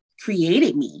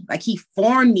created me. Like, he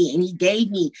formed me and he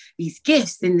gave me these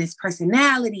gifts and this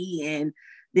personality and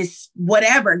this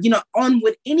whatever, on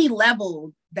with any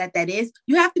level that is,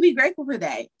 you have to be grateful for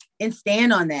that and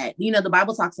stand on that. The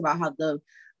Bible talks about how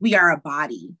we are a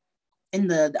body and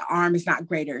the arm is not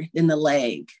greater than the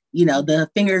leg. The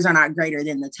fingers are not greater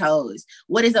than the toes.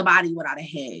 What is a body without a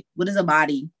head? What is a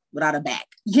body without a back?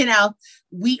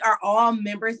 We are all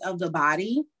members of the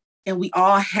body and we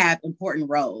all have important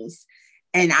roles.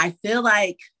 And I feel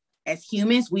like as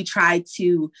humans, we try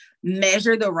to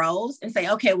measure the roles and say,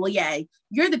 okay, well, yeah,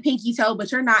 you're the pinky toe,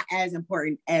 but you're not as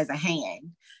important as a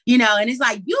hand, and it's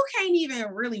like, you can't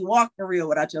even really walk for real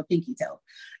without your pinky toe,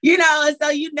 and so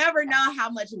you never know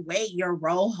how much weight your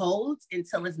role holds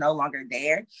until it's no longer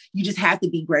there. You just have to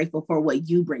be grateful for what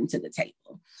you bring to the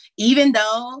table, even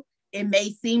though it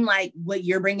may seem like what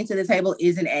you're bringing to the table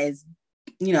isn't as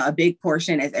a big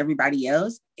portion as everybody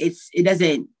else. It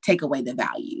doesn't take away the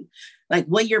value. Like,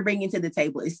 what you're bringing to the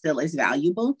table is still as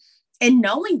valuable. And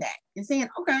knowing that and saying,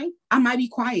 okay, I might be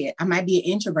quiet. I might be an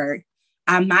introvert.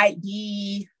 I might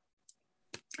be,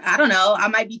 I don't know, I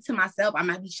might be to myself. I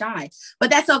might be shy, but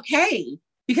that's okay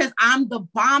because I'm the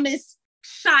bombest,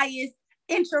 shyest,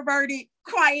 introverted,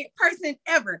 quiet person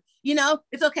ever.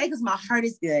 It's okay because my heart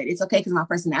is good. It's okay because my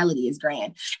personality is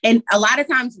grand. And a lot of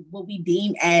times what we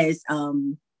deem as,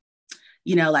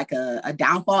 like a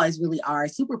downfall is really our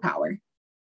superpower.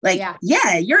 Like,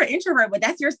 yeah, you're an introvert, but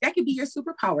that could be your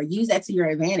superpower. Use that to your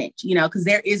advantage, because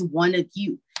there is one of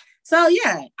you. So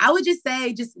yeah, I would just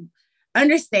say, just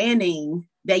understanding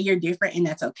that you're different and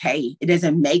that's okay. It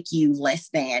doesn't make you less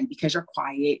than because you're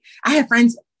quiet. I have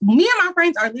friends, me and my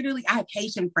friends are literally, I have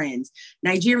Haitian friends,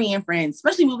 Nigerian friends,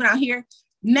 especially moving out here,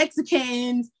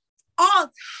 Mexicans,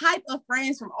 all type of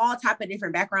friends from all type of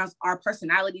different backgrounds. Our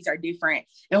personalities are different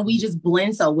and we just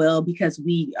blend so well because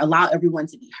we allow everyone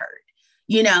to be heard.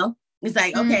 It's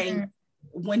like, okay,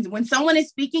 when someone is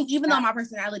speaking, even though my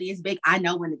personality is big, I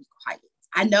know when to be quiet.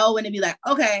 I know when to be like,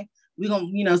 okay, we're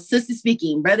going to, sister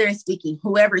speaking, brother is speaking,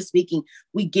 whoever is speaking,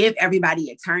 we give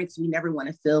everybody a turn because we never want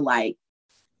to feel like,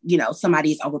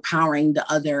 somebody is overpowering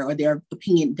the other or their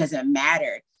opinion doesn't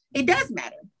matter. It does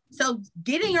matter. So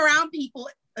getting around people,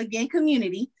 again,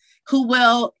 community, who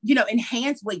will,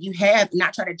 enhance what you have and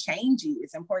not try to change you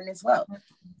is important as well.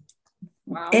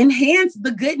 Wow. Enhance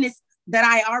the goodness that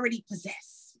I already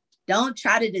possess. Don't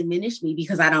try to diminish me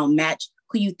because I don't match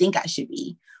who you think I should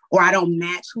be, or I don't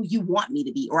match who you want me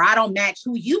to be, or I don't match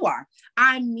who you are.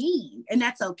 I'm me, and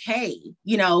that's okay.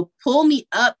 Pull me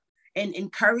up and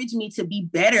encourage me to be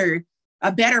better,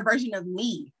 a better version of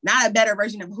me, not a better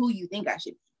version of who you think I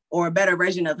should be, or a better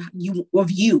version of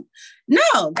you.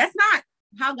 No, that's not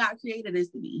how God created us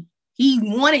to be. He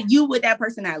wanted you with that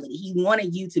personality. He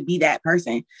wanted you to be that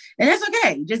person. And that's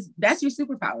okay. That's your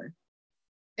superpower.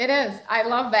 It is. I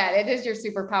love that. It is your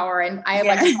superpower. And I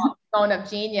like to call it zone of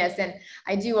genius. And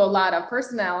I do a lot of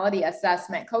personality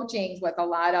assessment coachings with a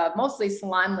lot of mostly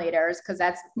salon leaders, because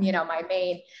that's, my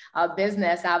main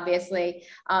business, obviously.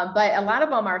 But a lot of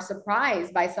them are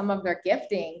surprised by some of their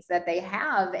giftings that they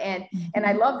have. And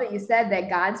I love that you said that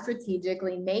God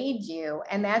strategically made you.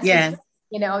 And that's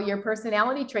your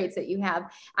personality traits that you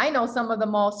have. I know some of the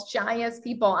most shyest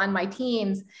people on my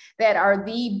teams that are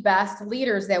the best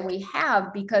leaders that we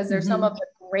have because they're some of the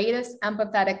greatest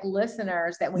empathetic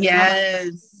listeners that we have.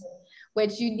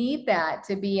 Which you need that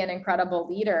to be an incredible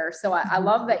leader. So I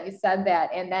love that you said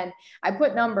that. And then I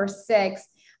put number 6,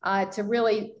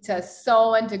 to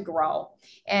sow and to grow.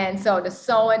 And so to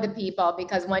sow into people,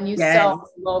 because when you sow,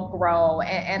 you'll grow.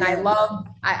 And I love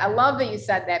that you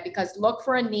said that, because look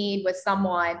for a need with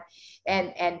someone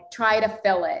and try to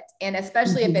fill it. And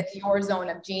especially if it's your zone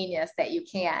of genius that you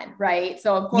can, right?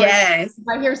 So of course, if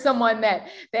I hear someone that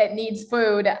needs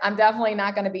food, I'm definitely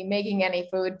not going to be making any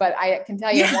food, but I can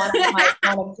tell you one of my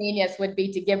zone of genius would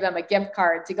be to give them a gift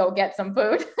card to go get some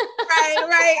food.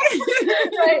 Right.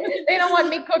 Right? They don't want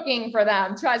me cooking for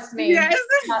them. Trust me. Yes.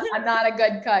 I'm not a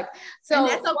good cook. So and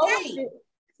that's okay.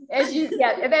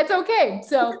 that's okay.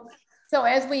 So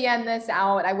as we end this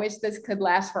out, I wish this could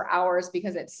last for hours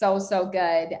because it's so, so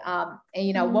good.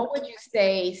 And what would you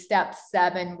say step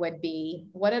 7 would be?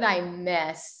 What did I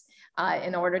miss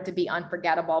in order to be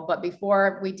unforgettable? But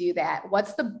before we do that,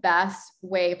 what's the best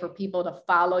way for people to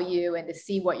follow you and to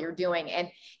see what you're doing?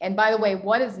 And by the way,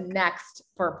 what is next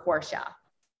for Porsha?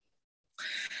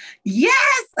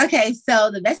 Yes. Okay.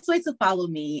 So the best way to follow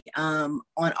me on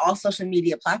all social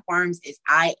media platforms is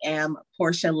I am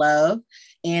Porsha Love,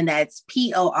 and that's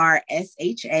PORSHALOVE.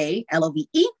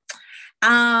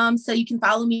 So you can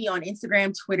follow me on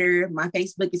Instagram, Twitter. My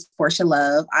Facebook is Porsha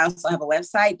Love. I also have a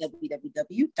website,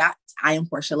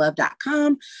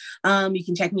 www.IamPorshaLove.com. You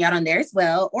can check me out on there as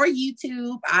well, or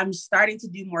YouTube. I'm starting to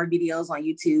do more videos on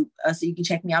YouTube, so you can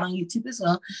check me out on YouTube as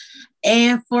well.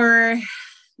 And for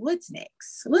what's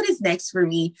next? What is next for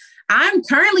me? I'm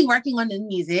currently working on new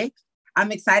music.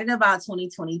 I'm excited about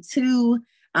 2022.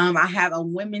 I have a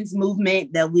women's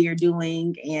movement that we are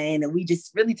doing, and we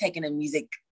just really taking the music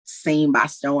scene by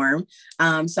storm.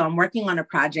 So I'm working on a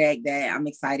project that I'm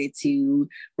excited to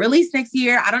release next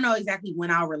year. I don't know exactly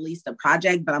when I'll release the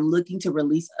project, but I'm looking to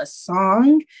release a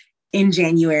song in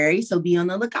January. So be on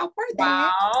the lookout for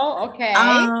that. Wow. Okay.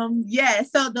 Yeah.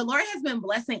 So the Lord has been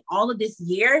blessing all of this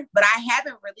year, but I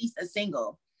haven't released a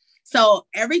single. So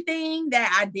everything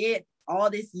that I did all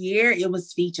this year, it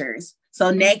was features.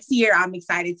 So next year, I'm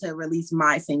excited to release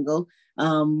my single,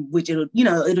 which it'll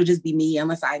just be me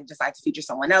unless I decide to feature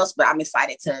someone else, but I'm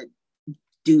excited to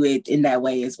do it in that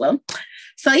way as well.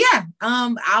 So yeah,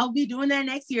 I'll be doing that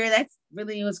next year. That's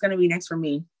really what's going to be next for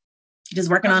me. Just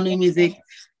working on new music.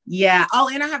 Yeah. Oh,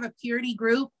 and I have a purity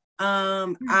group.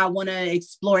 I want to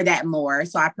explore that more.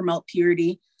 So I promote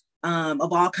purity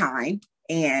of all kind.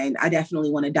 And I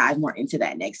definitely want to dive more into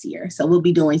that next year. So we'll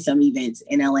be doing some events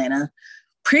in Atlanta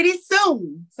pretty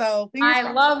soon. So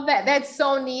I love that. That's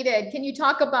so needed. Can you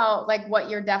talk about like what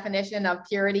your definition of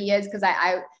purity is? Because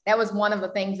I that was one of the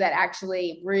things that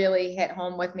actually really hit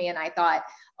home with me. And I thought,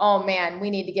 oh man, we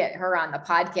need to get her on the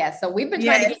podcast. So we've been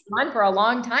trying to get you on for a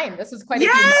long time. This was quite a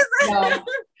few months ago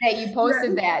that you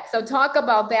posted that. So talk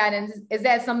about that. And is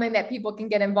that something that people can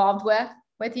get involved with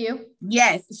you?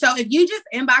 Yes. So if you just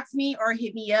inbox me or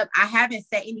hit me up, I haven't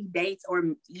set any dates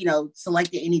or,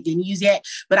 selected any venues yet,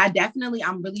 but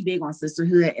I'm really big on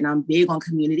sisterhood, and I'm big on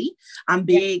community. I'm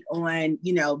big on,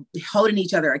 holding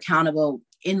each other accountable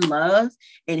in love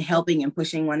and helping and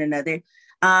pushing one another.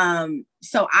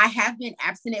 So I have been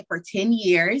abstinent for 10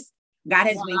 years. God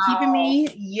has been keeping me.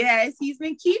 Yes, he's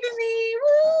been keeping me.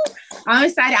 Woo! I'm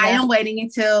excited. Yeah. I am waiting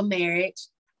until marriage.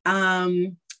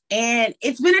 And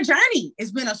it's been a journey.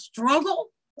 It's been a struggle.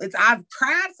 I've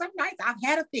cried some nights. I've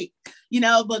had a fit,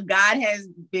 but God has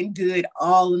been good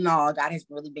all in all. God has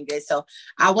really been good. So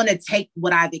I want to take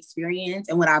what I've experienced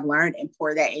and what I've learned and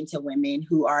pour that into women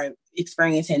who are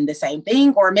experiencing the same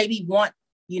thing, or maybe want,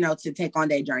 to take on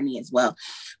that journey as well.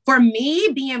 For me,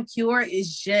 being pure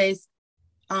is just,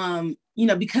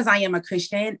 because I am a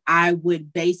Christian, I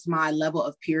would base my level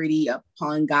of purity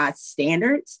upon God's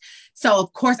standards. So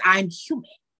of course I'm human.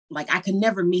 Like I could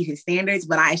never meet his standards,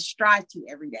 but I strive to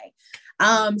every day.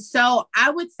 So I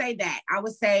would say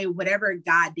whatever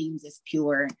God deems as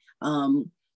pure, in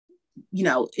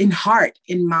heart,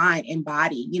 in mind, in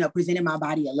body, presenting my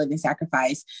body a living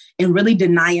sacrifice and really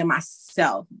denying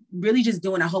myself, really just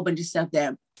doing a whole bunch of stuff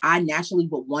that I naturally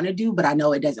would want to do, but I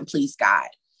know it doesn't please God.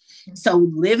 So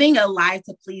living a life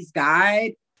to please God,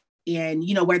 and,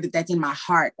 whether that's in my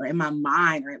heart or in my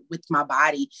mind or with my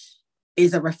body,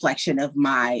 is a reflection of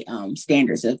my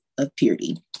standards of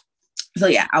purity. So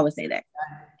yeah, I would say that.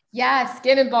 Yes,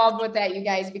 get involved with that, you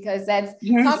guys, because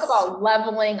talk about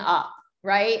leveling up,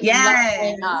 right? Yes.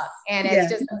 Leveling up. And it's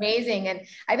just amazing. And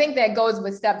I think that goes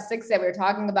with step 6 that we were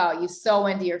talking about. You sow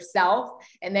into yourself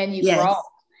and then you grow.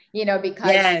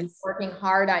 Because you're working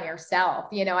hard on yourself.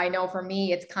 I know for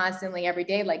me, it's constantly every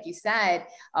day, like you said,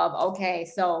 of, okay,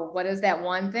 so what is that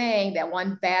one thing, that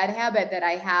one bad habit that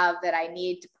I have that I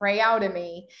need to pray out of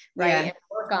me, right? Yeah. And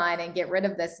work on and get rid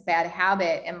of this bad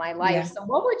habit in my life. Yeah. So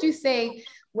what would you say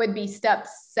would be step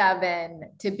 7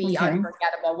 to be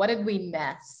unforgettable? What did we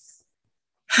miss?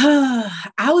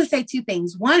 I would say 2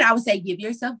 things. One, I would say give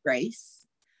yourself grace.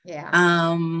 Yeah.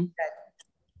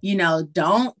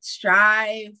 Don't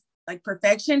strive. Like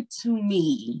perfection to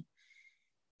me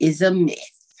is a myth.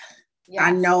 Yes. I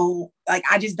know,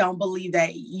 I just don't believe that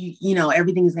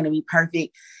everything is going to be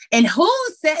perfect. And who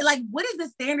said, what is the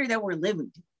standard that we're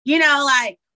living?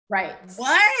 Right.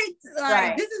 What? Like,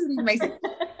 Right. this doesn't even make sense.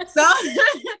 So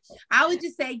I would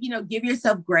just say, give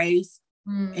yourself grace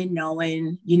and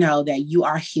knowing, that you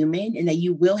are human and that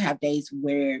you will have days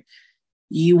where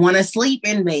you want to sleep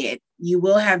in bed. You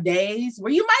will have days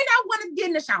where you might not want to get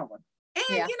in the shower. And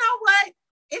you know what?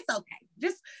 It's okay.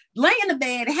 Just lay in the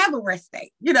bed, have a rest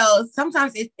day.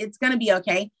 Sometimes it's going to be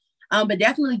okay. But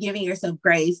definitely giving yourself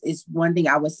grace is one thing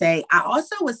I would say. I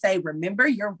also would say, remember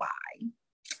your why.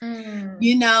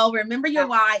 Remember your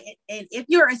why. And if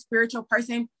you're a spiritual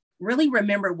person, really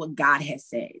remember what God has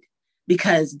said,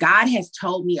 because God has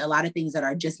told me a lot of things that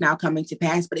are just now coming to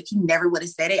pass. But if he never would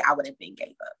have said it, I would have been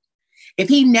gave up. If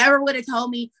he never would have told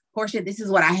me, Porsha, this is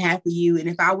what I have for you. And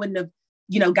if I wouldn't have,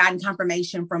 gotten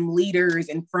confirmation from leaders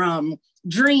and from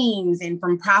dreams and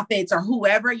from prophets or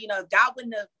whoever, if God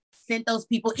wouldn't have sent those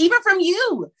people, even from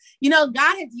you,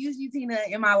 God has used you, Tina,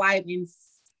 in my life and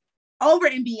over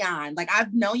and beyond. Like,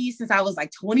 I've known you since I was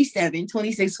like 26,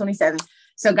 27.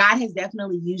 So God has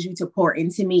definitely used you to pour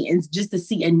into me and just to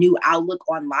see a new outlook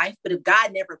on life. But if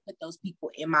God never put those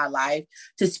people in my life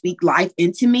to speak life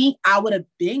into me, I would have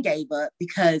been gave up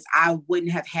because I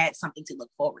wouldn't have had something to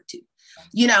look forward to,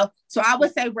 So I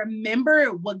would say, remember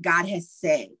what God has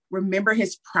said. Remember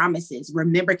his promises.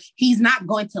 Remember, he's not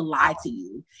going to lie to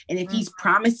you. And if he's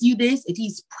promised you this, if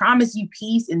he's promised you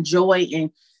peace and joy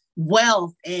and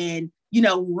wealth and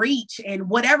reach and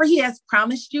whatever he has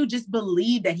promised you, just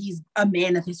believe that he's a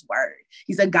man of his word.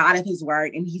 He's a God of his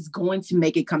word, and he's going to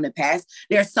make it come to pass.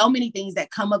 There are so many things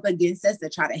that come up against us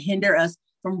that try to hinder us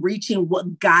from reaching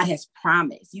what God has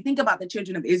promised. You think about the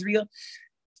children of Israel,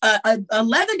 a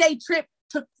 11-day trip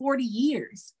took 40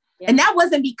 years. Yeah. And that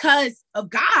wasn't because of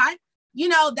God.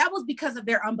 That was because of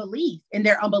their unbelief and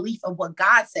their unbelief of what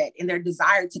God said and their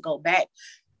desire to go back.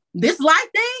 This life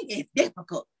thing is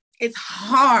difficult. It's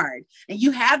hard. And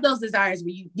you have those desires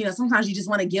where sometimes you just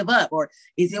want to give up, or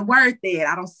is it worth it?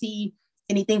 I don't see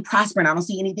anything prospering. I don't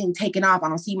see anything taking off. I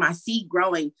don't see my seed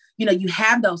growing. You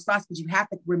have those thoughts, but you have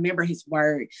to remember his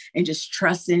word and just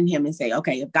trust in him and say,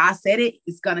 okay, if God said it,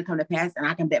 it's going to come to pass, and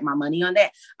I can bet my money on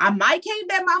that. I can't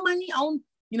bet my money on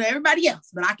everybody else,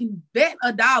 but I can bet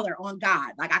 $1 on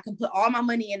God. Like, I can put all my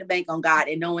money in the bank on God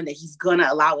and knowing that he's going to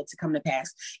allow it to come to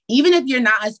pass. Even if you're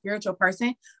not a spiritual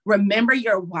person, remember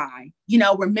your why.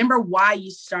 Remember why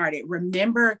you started.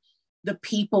 Remember the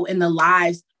people in the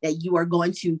lives that you are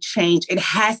going to change. It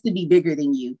has to be bigger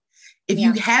than you. If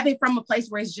you have it from a place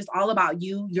where it's just all about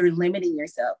you, you're limiting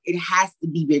yourself. It has to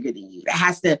be bigger than you. It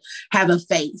has to have a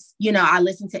face. I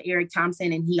listen to Eric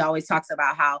Thompson, and he always talks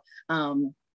about how,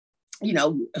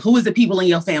 who is the people in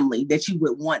your family that you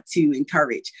would want to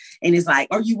encourage? And it's like,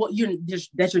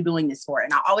 you're doing this for.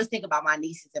 And I always think about my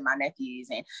nieces and my nephews.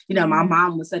 And, my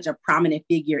mom was such a prominent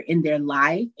figure in their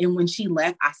life. And when she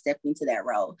left, I stepped into that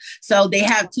role. So they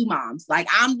have two moms. Like,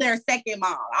 I'm their second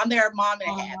mom. I'm their mom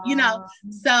and a half,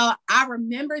 So I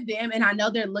remember them, and I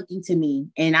know they're looking to me,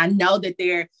 and I know that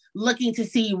they're looking to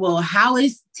see, well, how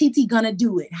is TT gonna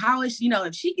do it? How is,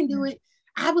 if she can do it,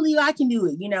 I believe I can do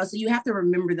it, so you have to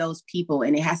remember those people,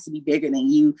 and it has to be bigger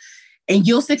than you, and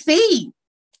you'll succeed.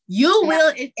 You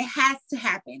will. It has to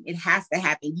happen. It has to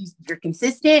happen. You're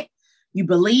consistent. You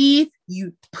believe,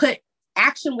 you put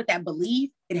action with that belief.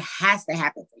 It has to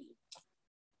happen for you.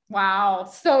 Wow.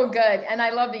 So good. And I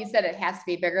love that you said it has to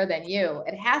be bigger than you.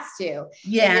 It has to.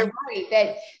 Yeah. And you're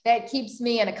right. That keeps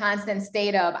me in a constant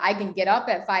state of, I can get up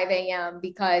at 5 a.m.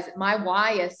 because my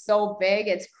why is so big.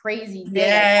 It's crazy big.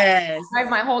 Yes. I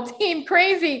drive my whole team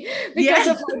crazy because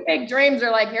of my big dreams.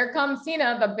 Are like, here comes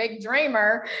Tina, the big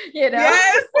dreamer,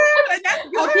 Yes. That's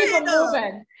good. I'll keep them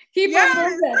moving. Keep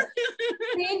on moving.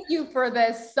 Thank you for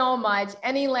this so much.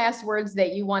 Any last words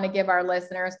that you want to give our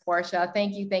listeners, Porsha?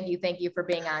 Thank you for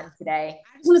being on today.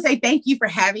 I just want to say thank you for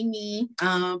having me.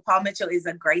 Paul Mitchell is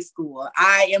a great school.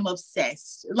 I am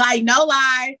obsessed. Like, no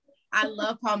lie. I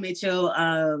love Paul Mitchell.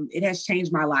 It has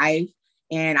changed my life.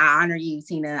 And I honor you,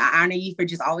 Tina. I honor you for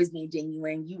just always being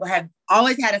genuine. You have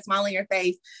always had a smile on your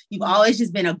face. You've always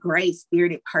just been a great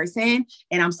spirited person.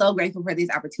 And I'm so grateful for this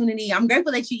opportunity. I'm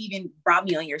grateful that you even brought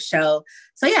me on your show.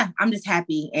 So yeah, I'm just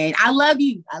happy. And I love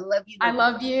you. I love you. I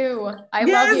love you. I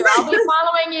love you. I'll be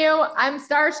following you. I'm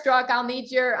starstruck. I'm going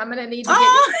to need to get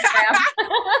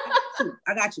your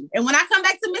I got you. And when I come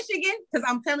back to Michigan, because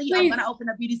I'm telling you, I'm going to open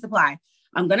a beauty supply.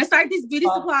 I'm going to start this beauty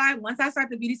supply. Once I start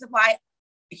the beauty supply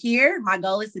here, my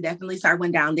goal is to definitely start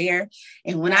one down there.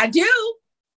 And when I do,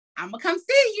 I'm gonna come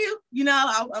see you.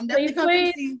 I'm definitely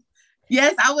coming to see you.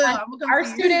 Yes, I will. I'm gonna come Our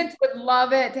students would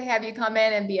love it to have you come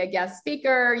in and be a guest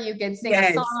speaker. You can sing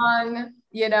a song,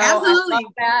 Absolutely. I love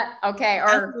that. Okay.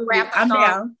 Or rap a song. I'm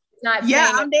down. not yeah,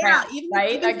 saying I'm down. Even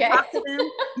right? if you Okay. talk to them,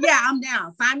 yeah, I'm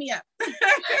down. Sign me up.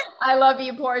 I love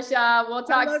you, Porsha. We'll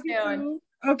talk I love soon. You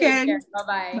too. Okay.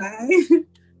 Bye-bye. Bye.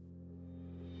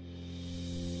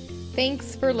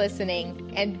 Thanks for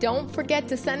listening. And don't forget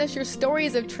to send us your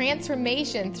stories of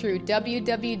transformation through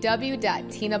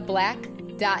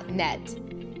www.tinablack.net.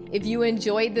 If you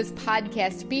enjoyed this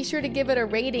podcast, be sure to give it a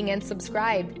rating and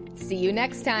subscribe. See you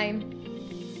next time.